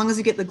 As long as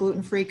you get the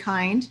gluten-free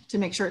kind to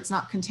make sure it's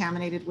not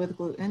contaminated with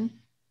gluten.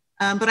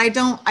 But I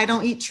don't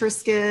eat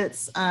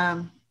Triscuits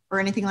or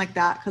anything like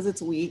that because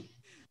it's wheat.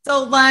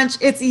 So lunch,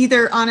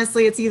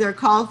 honestly, it's either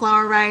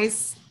cauliflower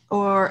rice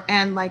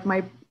and like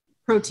my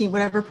protein,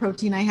 whatever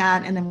protein I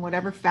had, and then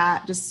whatever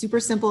fat, just super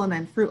simple, and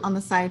then fruit on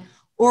the side.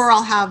 Or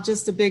I'll have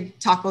just a big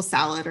taco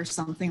salad or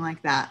something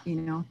like that,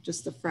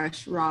 just the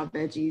fresh raw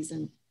veggies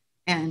and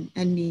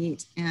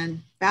meat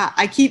and fat.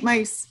 I keep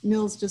my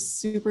meals just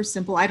super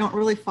simple. I don't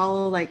really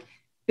follow like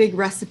big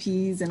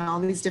recipes and all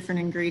these different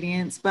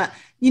ingredients, but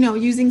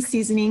using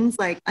seasonings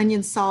like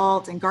onion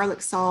salt and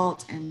garlic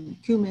salt and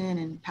cumin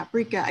and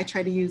paprika, I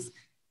try to use,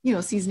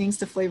 seasonings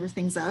to flavor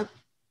things up.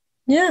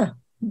 Yeah,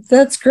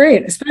 that's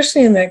great,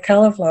 especially in that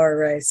cauliflower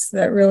rice.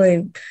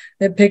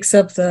 It picks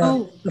up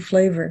Oh, the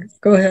flavor.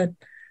 Go ahead.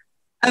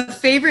 a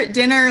favorite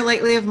dinner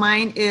lately of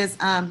mine is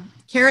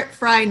carrot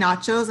fry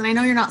nachos. And I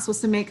know you're not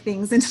supposed to make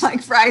things into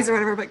like fries or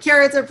whatever, but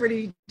carrots are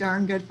pretty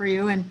darn good for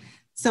you. And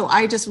so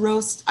I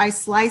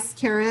slice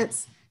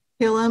carrots,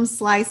 peel them,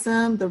 slice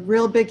them, the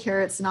real big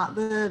carrots, not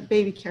the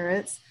baby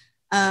carrots.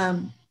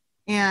 Um,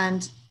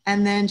 and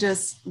then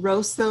just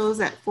roast those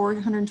at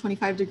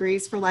 425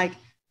 degrees for like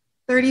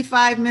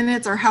 35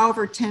 minutes or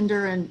however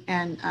tender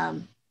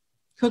and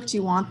cooked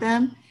you want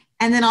them.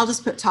 And then I'll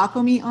just put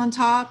taco meat on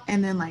top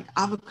and then like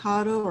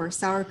avocado or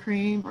sour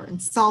cream or in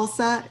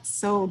salsa. It's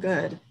so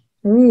good.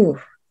 Ooh,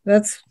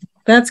 that's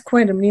that's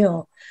quite a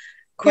meal.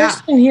 Yeah.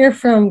 Question here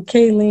from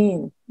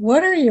Kayleen.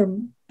 What are your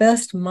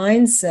best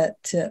mindset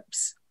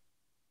tips?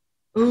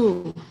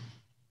 Ooh,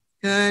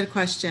 good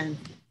question.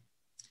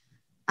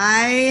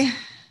 I,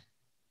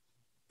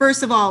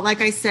 first of all,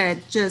 like I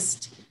said,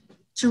 just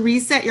to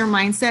reset your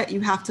mindset,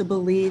 you have to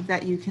believe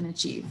that you can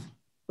achieve.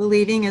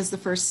 Believing is the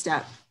first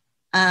step.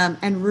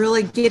 And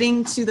really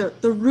getting to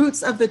the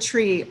roots of the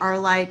tree are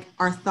like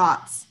our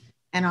thoughts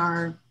and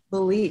our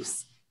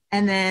beliefs.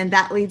 And then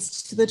that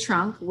leads to the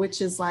trunk,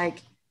 which is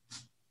like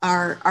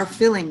our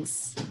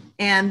feelings.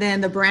 And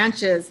then the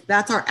branches,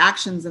 that's our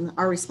actions and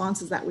our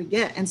responses that we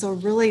get. And so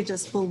really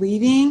just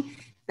believing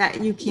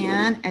that you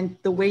can and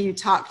the way you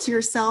talk to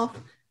yourself.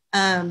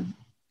 And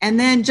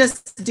then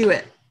just do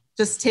it.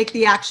 Just take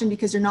the action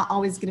because you're not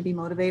always going to be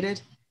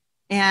motivated.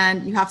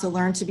 And you have to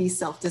learn to be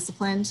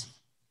self-disciplined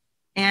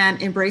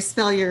and embrace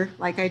failure.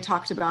 Like I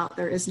talked about,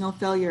 there is no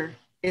failure.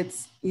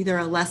 It's either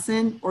a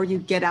lesson or you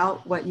get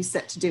out what you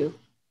set to do.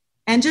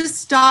 And just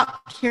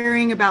stop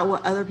caring about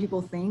what other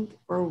people think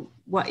or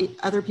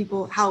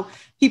how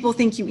people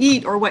think you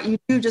eat or what you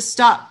do. Just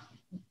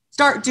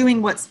start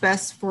doing what's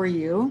best for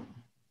you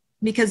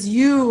because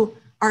you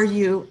are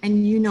you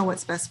and you know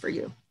what's best for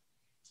you.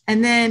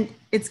 And then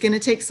it's going to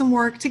take some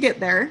work to get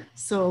there.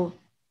 So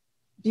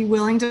be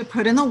willing to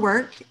put in the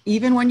work.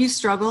 Even when you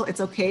struggle, it's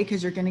okay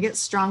because you're going to get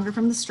stronger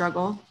from the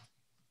struggle.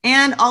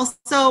 And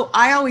also,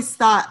 I always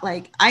thought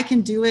like I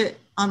can do it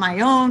on my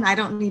own. I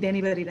don't need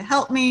anybody to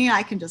help me.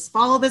 I can just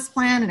follow this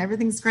plan and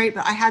everything's great.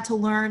 But I had to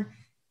learn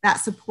that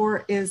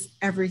support is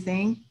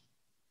everything.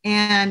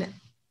 And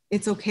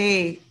it's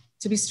okay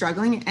to be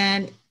struggling.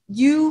 And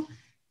you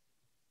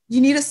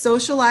need to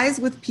socialize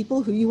with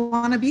people who you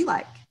want to be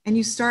like. And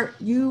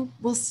you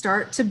will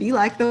start to be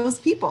like those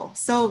people.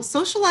 So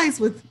socialize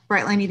with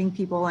Bright Line Eating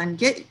people and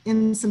get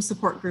in some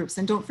support groups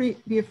and don't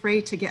be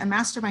afraid to get a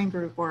mastermind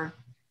group or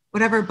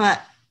whatever,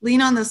 but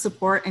lean on the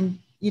support and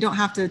you don't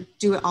have to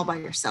do it all by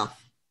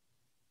yourself.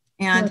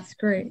 And That's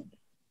great.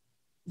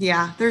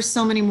 yeah, there's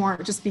so many more.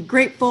 Just be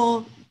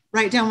grateful,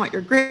 write down what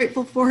you're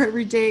grateful for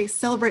every day,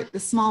 celebrate the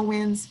small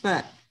wins,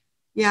 but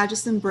yeah,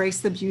 just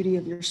embrace the beauty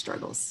of your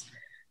struggles.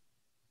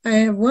 I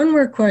have one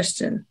more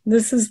question.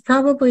 This is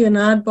probably an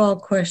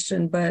oddball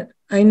question, but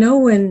I know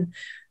when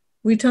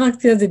we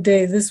talked the other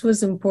day, this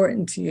was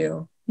important to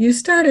you. You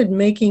started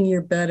making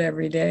your bed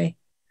every day.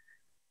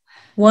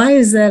 Why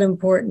is that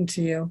important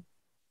to you?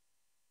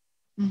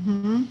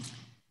 Mm-hmm.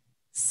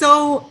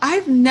 So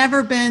I've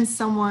never been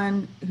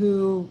someone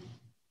who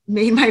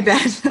made my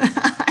bed.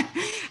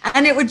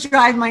 And it would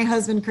drive my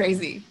husband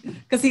crazy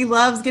because he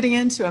loves getting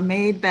into a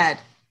made bed.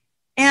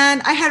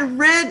 And I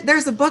had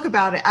there's a book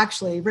about it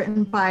actually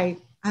written by,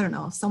 I don't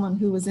know, someone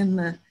who was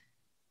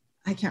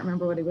I can't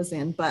remember what he was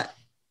in, but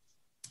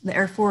the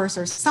Air Force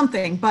or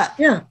something. But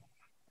Yeah,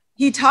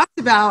 he talked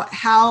about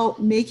how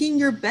making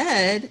your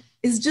bed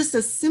is just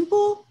a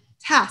simple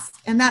task.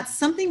 And that's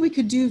something we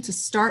could do to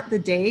start the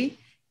day.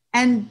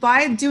 And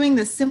by doing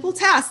this simple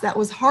task that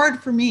was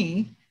hard for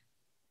me,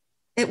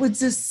 it would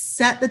just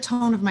set the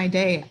tone of my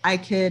day.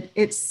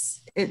 It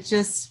it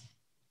just,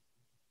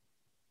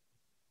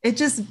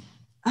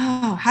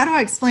 oh, how do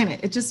I explain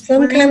it? It just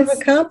Some kind of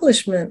brings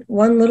accomplishment,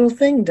 one little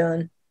thing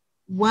done.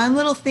 one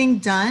little thing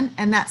done,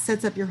 and that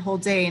sets up your whole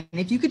day. And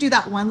if you could do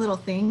that one little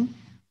thing,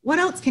 what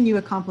else can you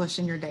accomplish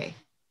in your day?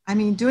 I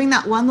mean, doing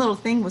that one little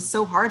thing was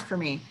so hard for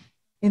me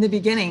in the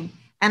beginning.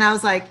 And I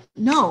was like,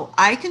 no,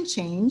 I can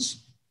change.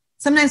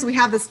 Sometimes we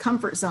have this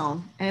comfort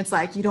zone, and it's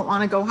like you don't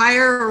want to go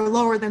higher or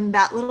lower than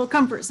that little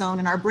comfort zone.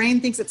 And our brain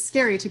thinks it's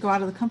scary to go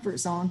out of the comfort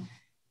zone.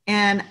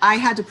 And I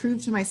had to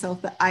prove to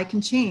myself that I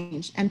can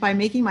change. And by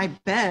making my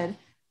bed,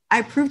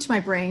 I proved to my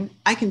brain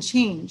I can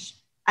change.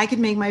 I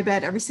can make my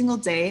bed every single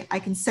day. I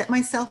can set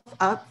myself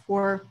up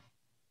for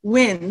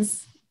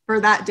wins for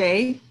that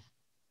day.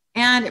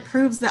 And it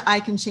proves that I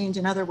can change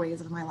in other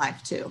ways of my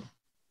life too.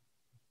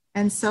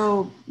 And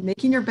so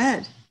making your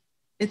bed,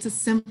 it's a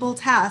simple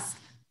task,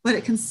 but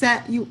it can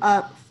set you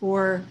up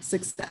for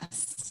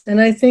success. And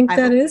I think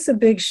that is a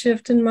big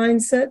shift in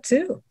mindset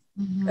too.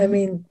 Mm-hmm. I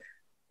mean,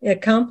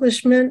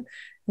 accomplishment,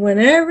 when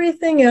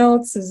everything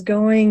else is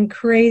going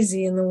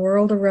crazy in the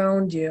world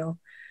around you,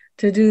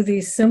 to do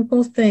these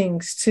simple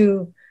things,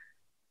 to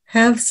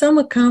have some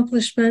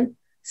accomplishment,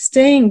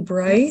 staying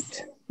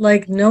bright,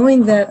 like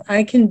knowing that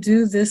I can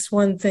do this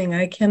one thing.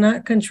 I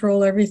cannot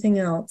control everything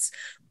else,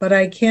 but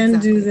I can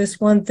do this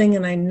one thing,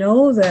 and I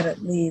know that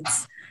it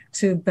leads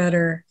to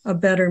a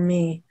better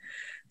me.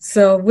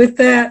 So with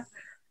that,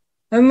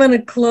 I'm going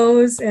to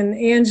close. And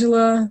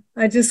Angela,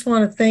 I just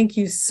want to thank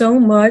you so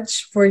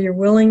much for your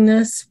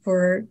willingness,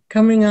 for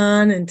coming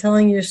on and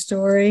telling your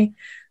story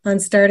on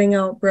Starting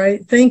Out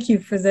Bright. Thank you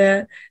for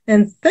that.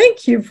 And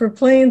thank you for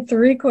playing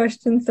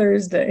 3-Question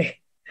Thursday.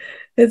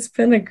 It's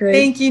been a great.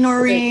 Thank you,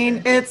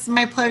 Noreen. It's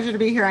my pleasure to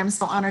be here. I'm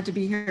so honored to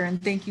be here.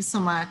 And thank you so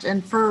much.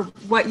 And for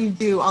what you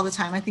do all the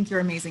time. I think you're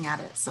amazing at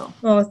it. So.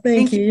 Oh,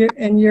 thank you.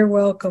 And you're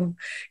welcome.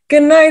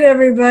 Good night,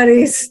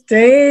 everybody.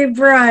 Stay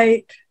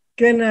bright.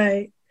 Good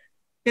night.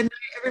 Good night,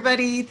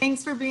 everybody.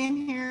 Thanks for being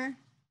here.